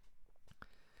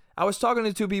 I was talking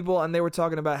to two people and they were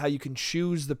talking about how you can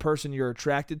choose the person you're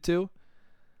attracted to,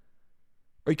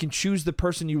 or you can choose the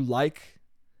person you like.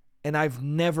 And I've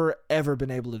never, ever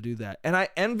been able to do that. And I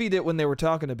envied it when they were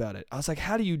talking about it. I was like,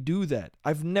 how do you do that?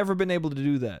 I've never been able to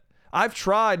do that. I've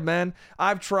tried, man.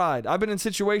 I've tried. I've been in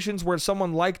situations where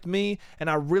someone liked me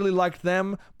and I really liked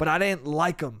them, but I didn't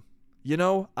like them. You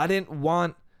know? I didn't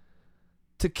want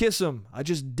to kiss them. I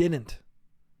just didn't.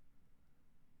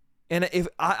 And if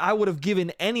I would have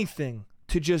given anything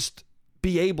to just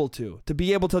be able to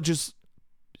just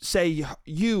say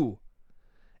you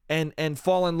and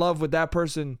fall in love with that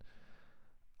person.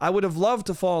 I would have loved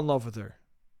to fall in love with her.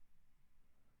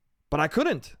 But I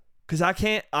couldn't. Because I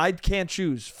can't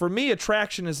choose. For me,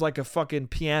 attraction is like a fucking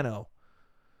piano.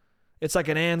 It's like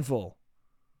an anvil.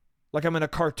 Like I'm in a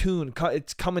cartoon.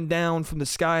 It's coming down from the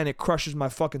sky and it crushes my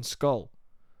fucking skull.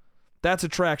 That's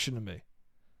attraction to me.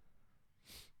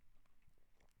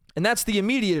 And that's the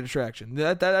immediate attraction.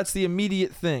 That's the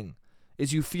immediate thing.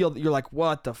 Is you feel that you're like,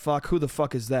 what the fuck? Who the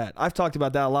fuck is that? I've talked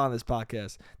about that a lot on this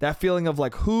podcast. That feeling of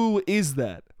like, who is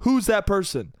that? Who's that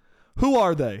person? Who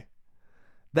are they?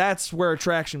 That's where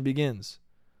attraction begins.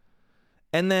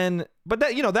 And then, but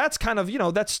that, you know, that's kind of, you know,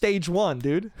 that's stage one,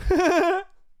 dude.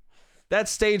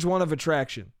 That's stage one of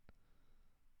attraction.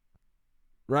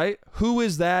 Right? Who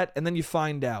is that? And then you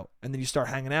find out. And then you start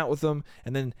hanging out with them.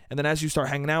 And then as you start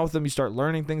hanging out with them, you start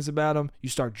learning things about them. You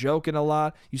start joking a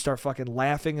lot. You start fucking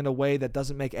laughing in a way that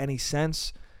doesn't make any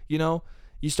sense. You know?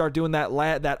 You start doing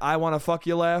that I want to fuck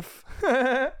you laugh.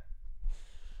 That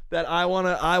I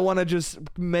want to just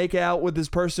make out with this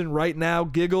person right now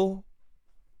giggle.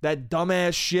 That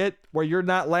dumbass shit where you're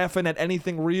not laughing at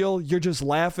anything real. You're just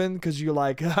laughing because you're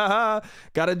like, haha,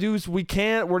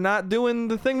 we're not doing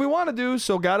the thing we want to do,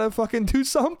 so gotta fucking do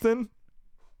something.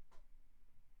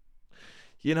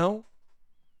 You know?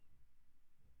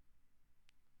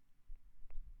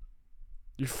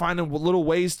 You're finding little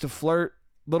ways to flirt,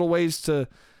 little ways to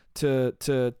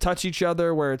touch each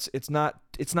other where it's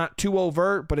not too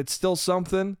overt, but it's still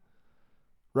something.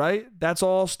 Right? That's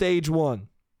all stage one.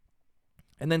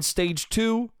 And then stage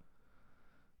two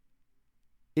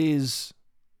is,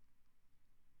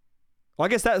 well, I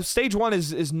guess that stage one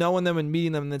is knowing them and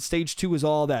meeting them. And then stage two is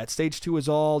all that. Stage two is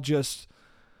all just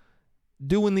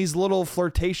doing these little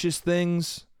flirtatious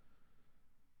things,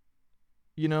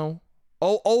 you know,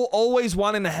 always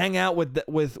wanting to hang out with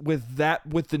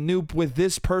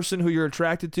this person who you're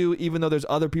attracted to, even though there's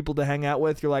other people to hang out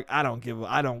with. You're like, I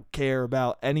don't care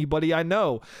about anybody I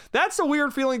know. That's a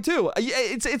weird feeling too.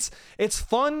 It's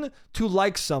fun to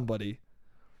like somebody,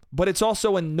 but it's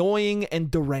also annoying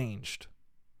and deranged.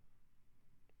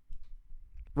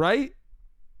 Right?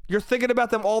 You're thinking about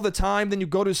them all the time, then you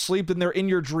go to sleep and they're in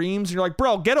your dreams and you're like,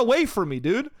 bro, get away from me,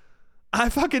 dude. I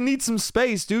fucking need some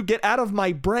space, dude. Get out of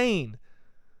my brain.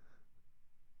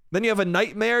 Then you have a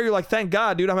nightmare. You're like, thank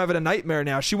God, dude, I'm having a nightmare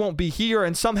now. She won't be here,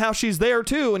 and somehow she's there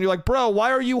too. And you're like, bro,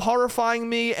 why are you horrifying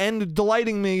me and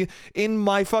delighting me in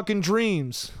my fucking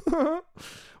dreams?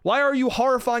 Why are you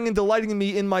horrifying and delighting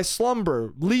me in my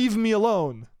slumber? Leave me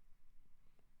alone.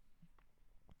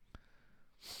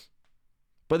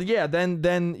 But yeah,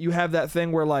 then you have that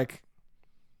thing where like,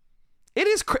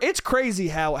 it's crazy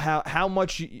how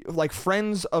much, like,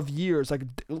 friends of years, like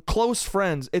close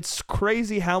friends, it's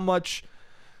crazy how much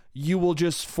you will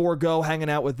just forego hanging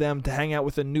out with them to hang out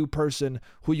with a new person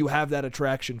who you have that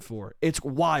attraction for. It's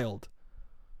wild.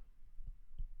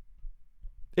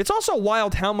 It's also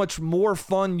wild how much more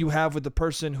fun you have with the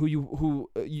person who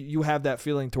you have that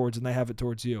feeling towards and they have it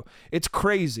towards you. It's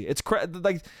crazy.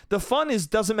 Like the fun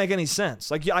doesn't make any sense.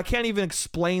 Like I can't even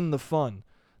explain the fun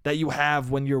that you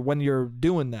have when you're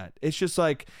doing that. It's just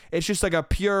like a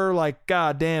pure like,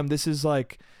 God damn, this is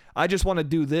like, I just want to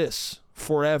do this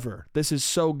forever. This is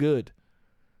so good.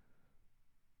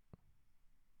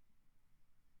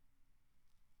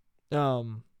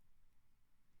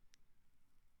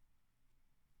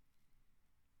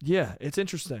 Yeah, it's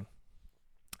interesting.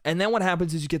 And then what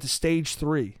happens is you get to stage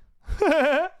 3.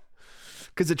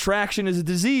 Because attraction is a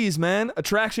disease, man.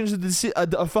 Attraction is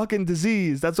a fucking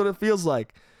disease. That's what it feels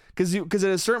like. Because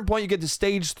at a certain point you get to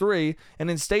stage 3, and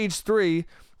in stage 3,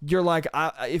 you're like,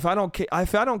 if I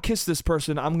don't kiss this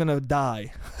person, I'm gonna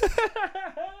die.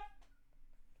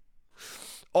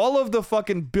 All of the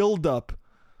fucking buildup,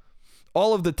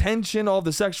 all of the tension, all of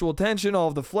the sexual tension, all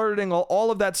of the flirting,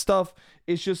 all of that stuff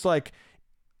is just like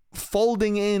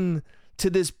folding in to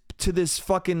this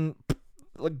fucking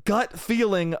gut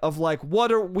feeling of like,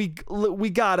 what are we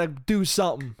gotta do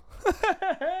something.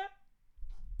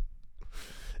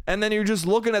 And then you're just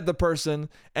looking at the person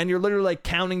and you're literally like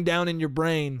counting down in your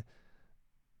brain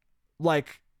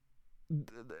like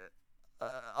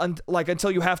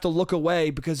until you have to look away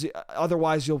because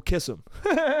otherwise you'll kiss him.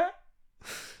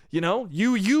 You know,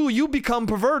 you become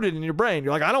perverted in your brain.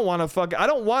 You're like, I don't want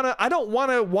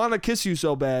to kiss you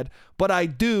so bad, but I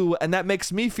do, and that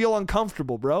makes me feel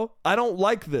uncomfortable, bro. I don't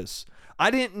like this. I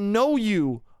didn't know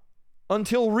you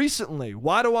until recently.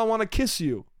 Why do I want to kiss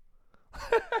you?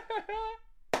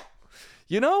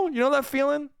 You know that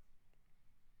feeling?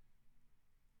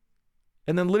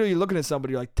 And then literally looking at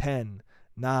somebody, you're like 10,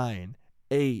 9,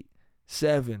 8,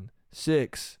 7,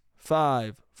 6,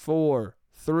 5, 4,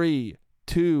 3,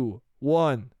 2,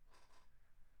 1.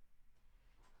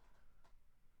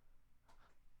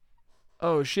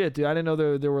 Oh shit, dude! I didn't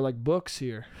know there were like books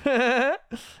here. I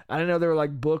didn't know there were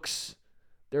like books.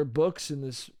 There are books in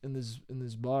this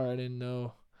bar. I didn't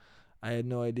know. I had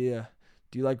no idea.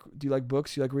 Do you like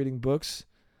books? You like reading books?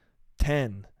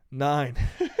 10, 9.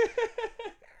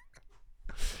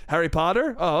 Harry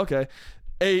Potter? Oh, okay.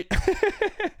 8.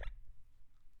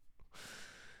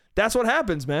 That's what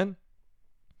happens, man.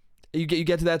 You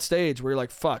get to that stage where you're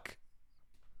like, fuck.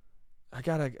 I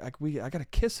gotta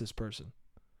kiss this person.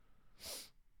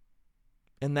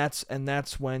 And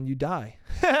that's when you die.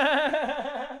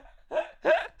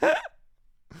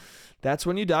 That's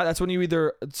when you die. That's when you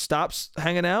either stop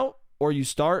hanging out or you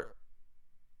start.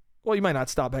 Well, you might not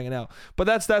stop hanging out, but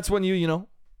that's when you know,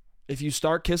 if you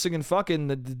start kissing and fucking,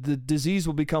 the disease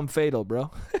will become fatal,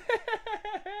 bro.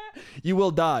 You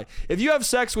will die. If you have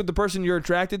sex with the person you're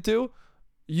attracted to,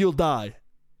 you'll die.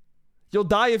 You'll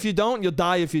die if you don't. You'll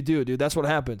die if you do, dude. That's what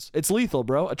happens. It's lethal,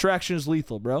 bro. Attraction is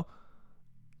lethal, bro.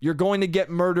 You're going to get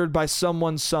murdered by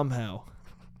someone somehow.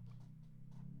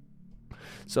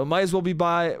 So might as well you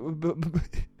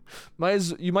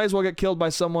might as well get killed by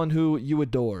someone who you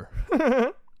adore.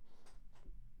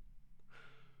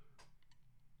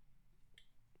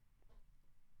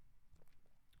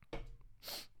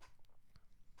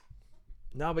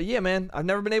 No, but yeah, man, I've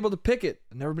never been able to pick it.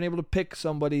 I've never been able to pick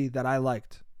somebody that I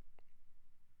liked.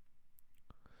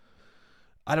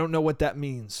 I don't know what that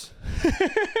means.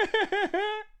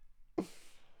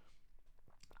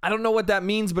 I don't know what that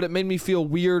means, but it made me feel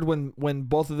weird when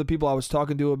both of the people I was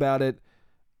talking to about it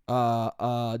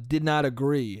did not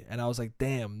agree. And I was like,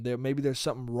 damn, maybe there's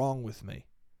something wrong with me.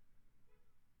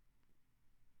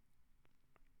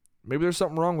 Maybe there's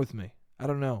something wrong with me. I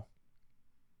don't know.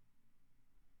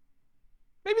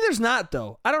 Maybe there's not,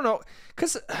 though. I don't know.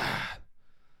 Because a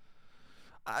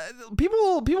lot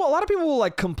of people will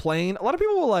like complain. A lot of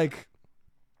people will like,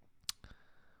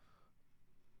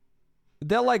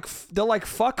 they'll like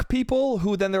fuck people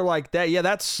who then they're like,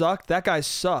 that sucked. That guy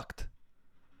sucked.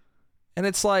 And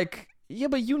it's like, yeah,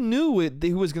 but you knew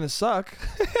who was going to suck.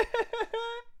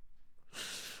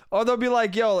 Or they'll be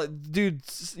like, yo, dude,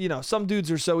 you know, some dudes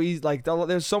are so easy. Like,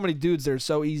 there's so many dudes that are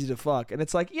so easy to fuck. And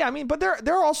it's like, yeah, I mean, but there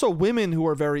are also women who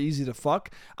are very easy to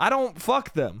fuck. I don't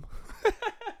fuck them.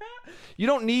 You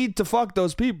don't need to fuck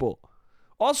those people.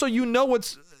 Also, you know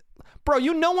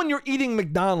when you're eating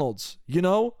McDonald's, you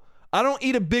know? I don't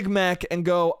eat a Big Mac and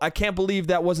go, I can't believe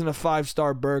that wasn't a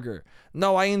 5-star burger.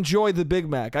 No, I enjoy the Big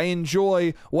Mac. I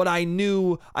enjoy what I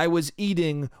knew I was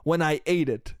eating when I ate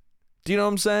it. Do you know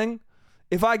what I'm saying?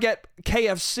 If I get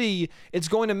KFC, it's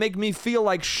going to make me feel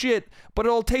like shit, but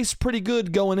it'll taste pretty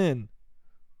good going in.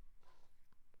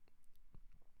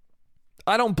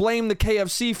 I don't blame the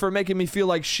KFC for making me feel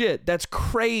like shit. That's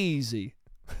crazy.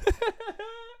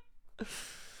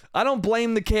 I don't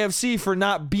blame the KFC for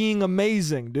not being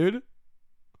amazing, dude.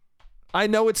 I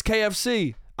know it's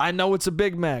KFC. I know it's a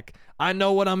Big Mac. I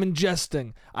know what I'm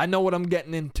ingesting. I know what I'm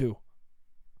getting into.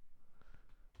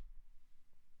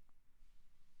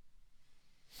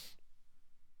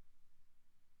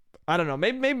 I don't know.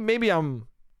 Maybe I'm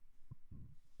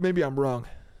wrong.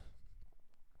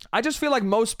 I just feel like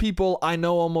most people I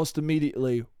know almost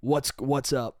immediately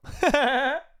what's up.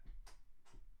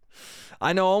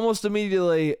 I know almost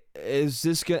immediately, is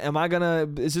this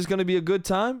gonna be a good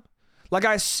time? Like,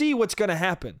 I see what's gonna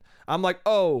happen. I'm like,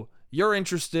 oh, you're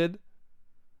interested.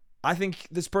 I think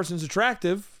this person's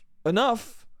attractive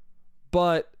enough,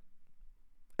 and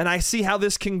I see how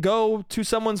this can go to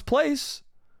someone's place,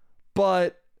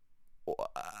 but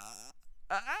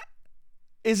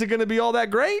Is it going to be all that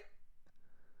great?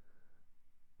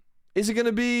 Is it going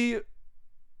to be...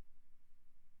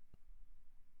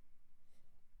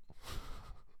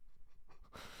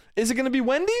 Is it going to be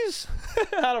Wendy's?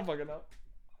 I don't fucking know.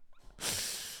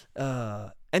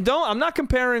 I'm not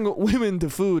comparing women to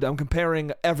food. I'm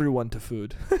comparing everyone to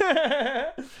food.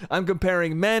 I'm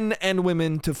comparing men and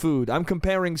women to food. I'm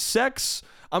comparing sex.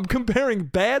 I'm comparing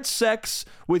bad sex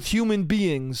with human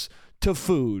beings to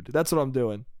food. That's what I'm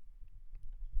doing.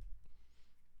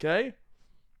 Okay?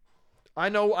 I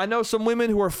know some women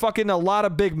who are fucking a lot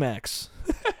of Big Macs.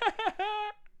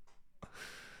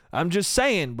 I'm just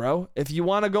saying, bro. If you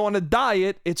want to go on a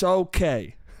diet, it's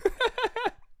okay.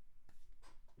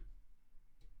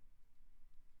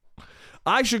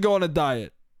 I should go on a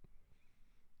diet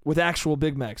with actual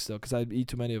Big Macs, though, because I'd eat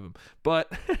too many of them.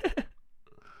 But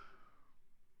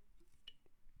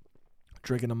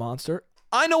drinking a Monster.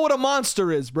 I know what a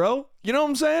Monster is, bro. You know what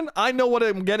I'm saying? I know what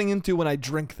I'm getting into when I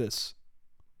drink this.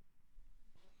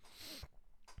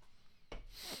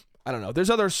 I don't know. There's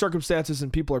other circumstances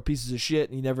and people are pieces of shit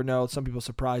and you never know. Some people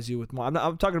surprise you with more.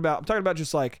 I'm talking about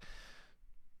just like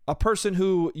a person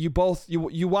who you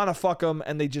want to fuck them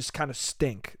and they just kind of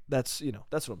stink. That's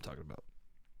what I'm talking about.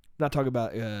 I'm not talking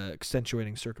about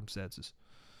accentuating circumstances.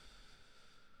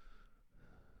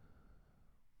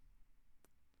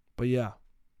 But yeah.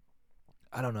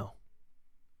 I don't know.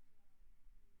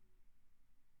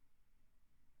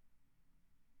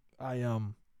 I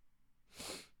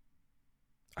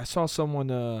saw someone,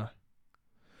 yeah,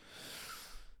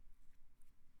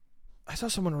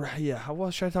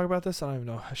 should I talk about this? I don't even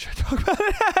know. Should I talk about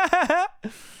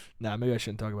it? Nah, maybe I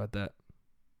shouldn't talk about that.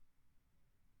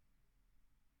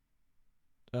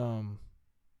 I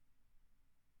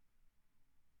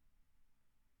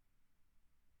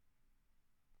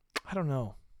don't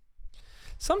know.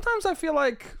 Sometimes I feel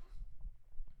like,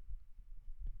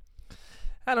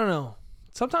 I don't know.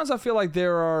 Sometimes I feel like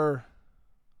there are,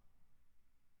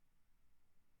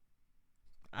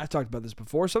 I've talked about this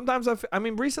before. Sometimes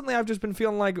recently I've just been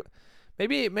feeling like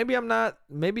maybe I'm not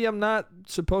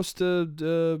supposed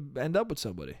to end up with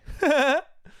somebody. At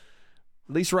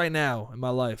least right now in my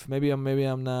life. Maybe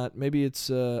I'm not. Maybe it's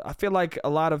I feel like a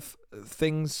lot of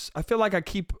things, I feel like I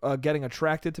keep getting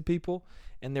attracted to people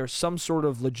and there's some sort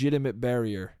of legitimate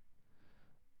barrier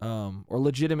or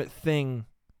legitimate thing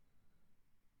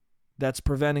that's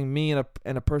preventing me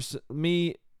and a person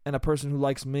who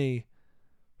likes me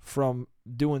from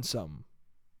doing something.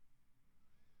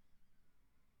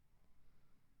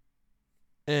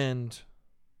 And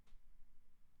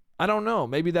I don't know.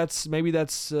 Maybe that's I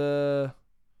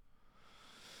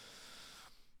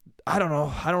don't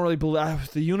know. I don't really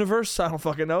believe the universe. I don't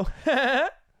fucking know.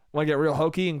 Want to get real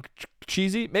hokey and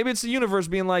cheesy? Maybe it's the universe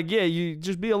being like, yeah, you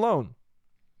just be alone.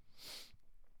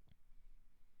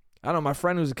 I don't know. My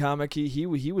friend who's a comic, he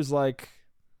was like,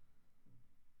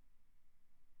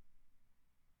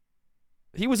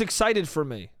 he was excited for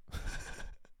me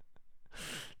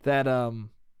that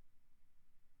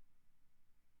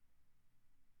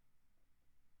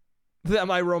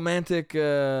my romantic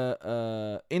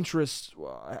interests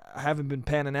haven't been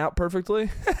panning out perfectly.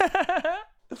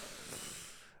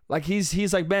 Like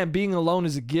he's like, man, being alone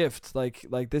is a gift.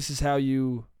 Like this is how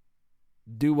you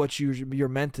do what you're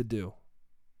meant to do.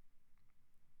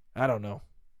 I don't know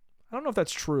if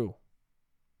that's true.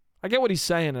 I get what he's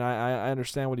saying, and I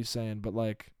understand what he's saying, but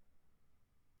like,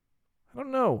 I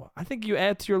don't know. I think you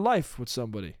add to your life with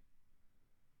somebody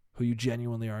who you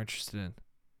genuinely are interested in.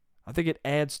 I think it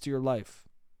adds to your life.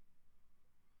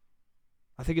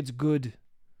 I think it's good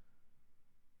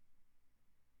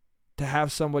to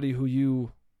have somebody who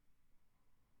you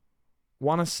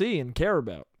want to see and care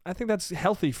about. I think that's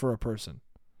healthy for a person.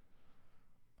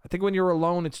 I think when you're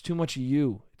alone, it's too much of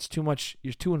you. It's too much.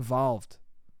 You're too involved.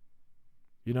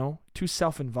 You know? Too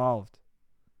self-involved.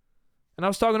 And I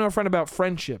was talking to a friend about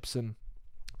friendships, and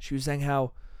she was saying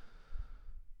how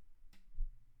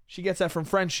she gets that from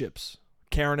friendships.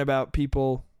 Caring about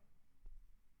people.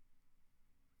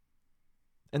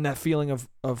 And that feeling of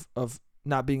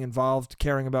not being involved,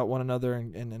 caring about one another,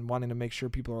 and wanting to make sure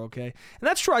people are okay. And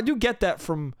that's true. I do get that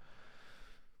from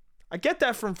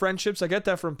friendships. I get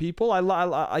that from people. I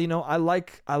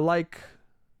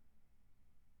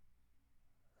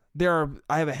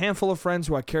have a handful of friends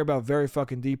who I care about very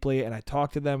fucking deeply, and I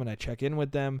talk to them and I check in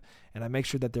with them and I make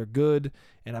sure that they're good,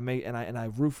 and I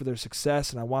root for their success,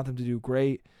 and I want them to do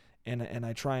great, and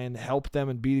I try and help them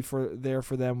and be there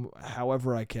for them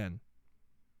however I can.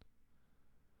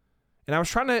 And I was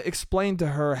trying to explain to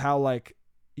her how, like,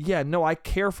 yeah, no, I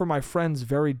care for my friends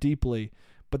very deeply,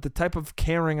 but the type of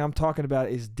caring I'm talking about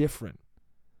is different.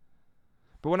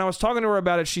 But when I was talking to her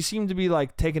about it, she seemed to be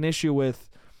like taking issue with,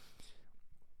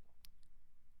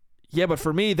 yeah, but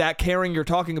for me, that caring you're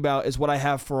talking about is what I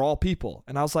have for all people.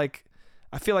 And I was like,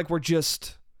 I feel like we're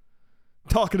just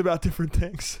talking about different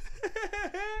things.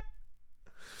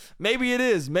 Maybe it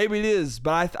is.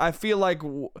 But I feel like,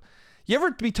 you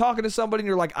ever be talking to somebody and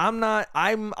you're like,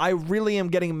 I really am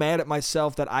getting mad at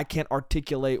myself that I can't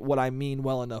articulate what I mean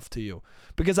well enough to you.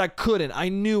 Because I couldn't. I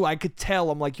knew, I could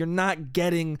tell. I'm like, you're not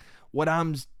getting what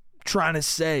I'm trying to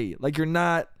say. Like,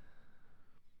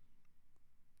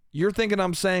 you're thinking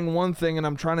I'm saying one thing and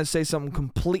I'm trying to say something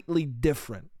completely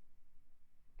different.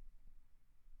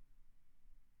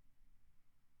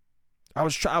 I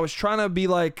was trying to be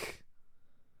like,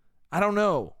 I don't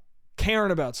know,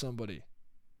 caring about somebody.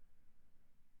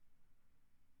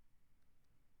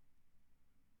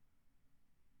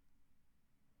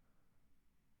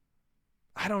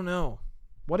 I don't know.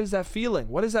 What is that feeling?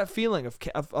 What is that feeling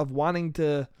of wanting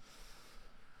to?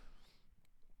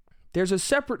 There's a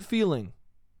separate feeling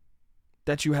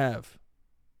that you have.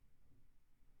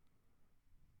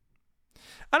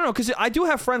 I don't know, because I do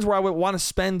have friends where I would want to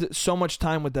spend so much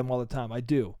time with them all the time. I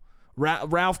do.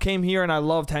 Ralph came here and I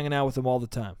loved hanging out with him all the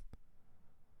time.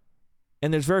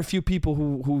 And there's very few people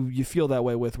who you feel that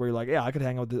way with, where you're like, yeah, I could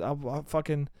hang out with this. I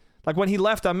fucking, like when he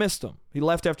left, I missed him. He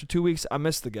left after 2 weeks. I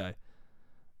missed the guy.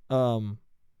 But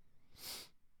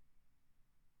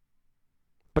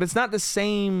it's not the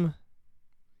same.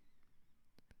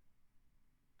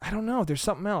 I don't know. There's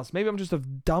something else. Maybe I'm just a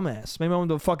dumbass. Maybe I'm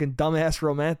the fucking dumbass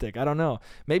romantic. I don't know.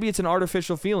 Maybe it's an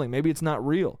artificial feeling. Maybe it's not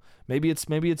real. Maybe it's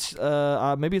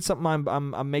something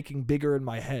I'm making bigger in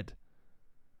my head.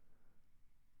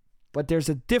 But there's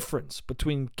a difference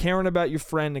between caring about your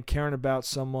friend and caring about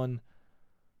someone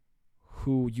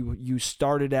who you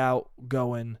started out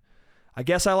going, I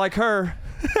guess I like her.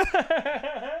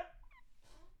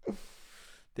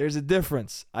 There's a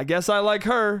difference. I guess I like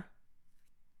her.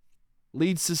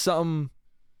 Leads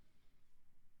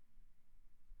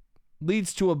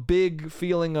to a big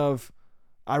feeling of,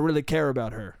 I really care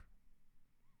about her.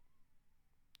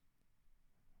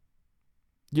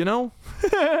 You know?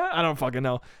 I don't fucking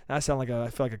know. I feel like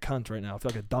a cunt right now. I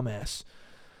feel like a dumbass.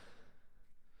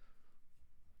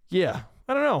 Yeah.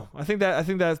 I don't know. I think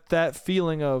that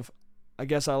feeling of, I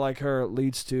guess I like her,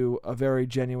 leads to a very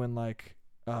genuine, like,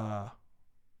 I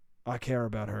care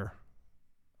about her.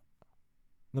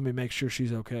 Let me make sure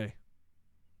she's okay.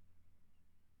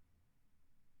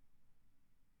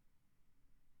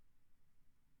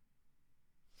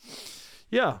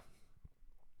 Yeah.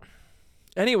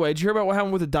 Anyway, did you hear about what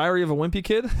happened with the Diary of a Wimpy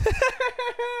Kid?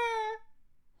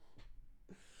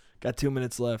 Got 2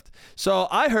 minutes left. So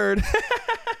I heard...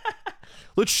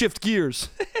 Let's shift gears.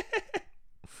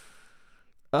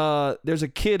 There's a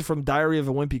kid from Diary of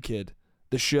a Wimpy Kid,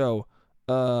 the show,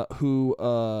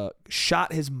 who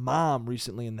shot his mom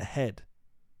recently in the head.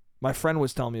 My friend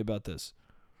was telling me about this.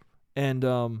 And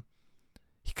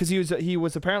because he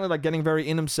was apparently like getting very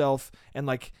in himself, and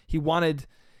like he wanted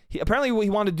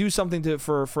to do something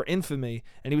for infamy,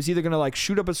 and he was either going to like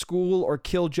shoot up a school or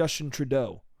kill Justin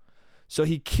Trudeau. So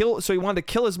he wanted to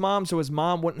kill his mom so his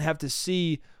mom wouldn't have to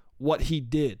see what he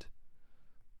did.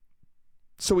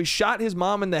 So he shot his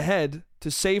mom in the head to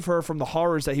save her from the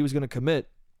horrors that he was going to commit.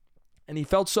 And he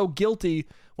felt so guilty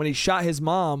when he shot his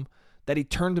mom that he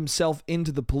turned himself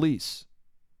into the police.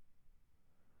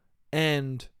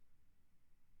 And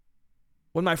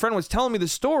when my friend was telling me the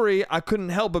story, I couldn't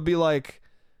help but be like,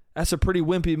 that's a pretty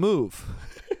wimpy move.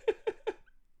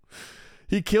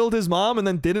 He killed his mom and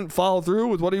then didn't follow through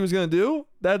with what he was going to do?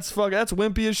 That's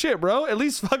wimpy as shit, bro. At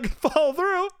least fucking follow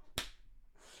through.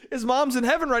 His mom's in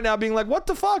heaven right now being like, what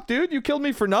the fuck, dude? You killed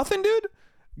me for nothing, dude?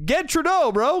 Get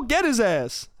Trudeau, bro. Get his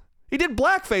ass. He did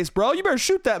blackface, bro. You better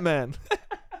shoot that man.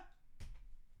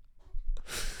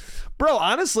 Bro,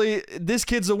 honestly, this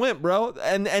kid's a wimp, bro.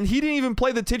 And he didn't even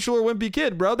play the titular wimpy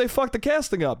kid, bro. They fucked the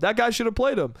casting up. That guy should have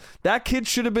played him. That kid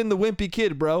should have been the wimpy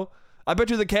kid, bro. I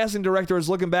bet you the casting director is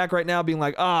looking back right now being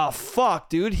like, ah, fuck,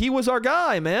 dude. He was our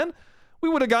guy, man. We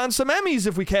would have gotten some Emmys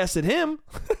if we casted him.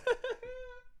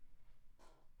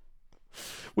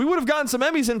 We would have gotten some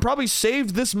Emmys and probably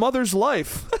saved this mother's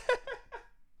life.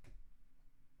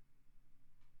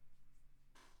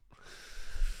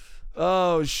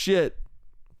 Oh, shit.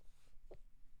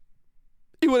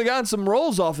 He would have gotten some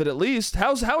roles off it at least.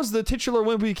 How's the titular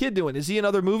wimpy kid doing? Is he in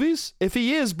other movies? If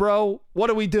he is, bro, what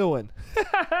are we doing?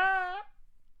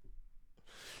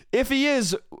 If he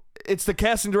is, it's the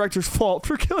casting director's fault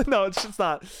for killing. No, it's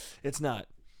not. It's not.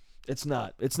 It's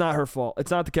not her fault.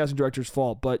 It's not the casting director's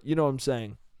fault, but you know what I'm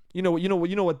saying. You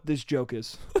know what this joke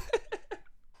is.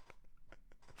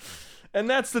 And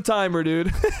that's the timer,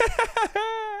 dude.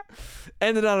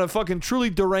 Ended on a fucking truly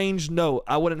deranged note.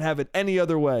 I wouldn't have it any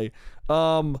other way.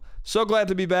 So glad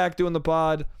to be back doing the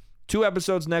pod. 2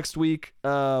 episodes next week.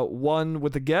 One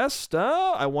with a guest.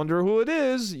 I wonder who it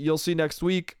is. You'll see next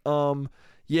week.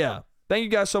 Yeah. Thank you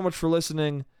guys so much for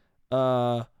listening.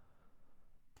 I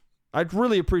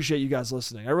really appreciate you guys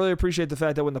listening. I really appreciate the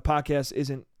fact that when the podcast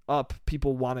isn't up,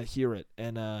 people want to hear it.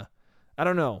 And I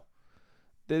don't know.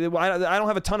 I don't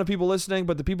have a ton of people listening,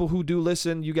 but the people who do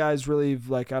listen, you guys really,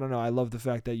 like, I don't know. I love the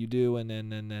fact that you do. And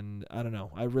I don't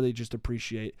know. I really just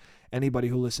appreciate anybody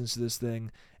who listens to this thing.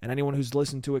 And anyone who's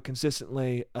listened to it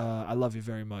consistently, I love you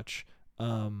very much.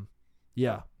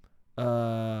 Yeah.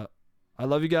 I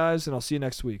love you guys, and I'll see you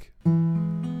next week.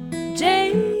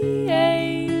 Jake,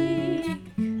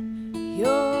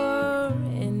 you're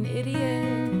an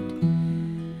idiot.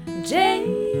 Jake,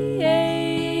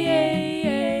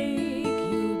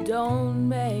 you don't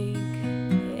make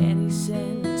any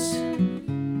sense.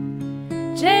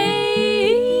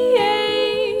 Jake,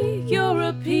 you're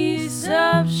a piece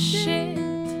of shit.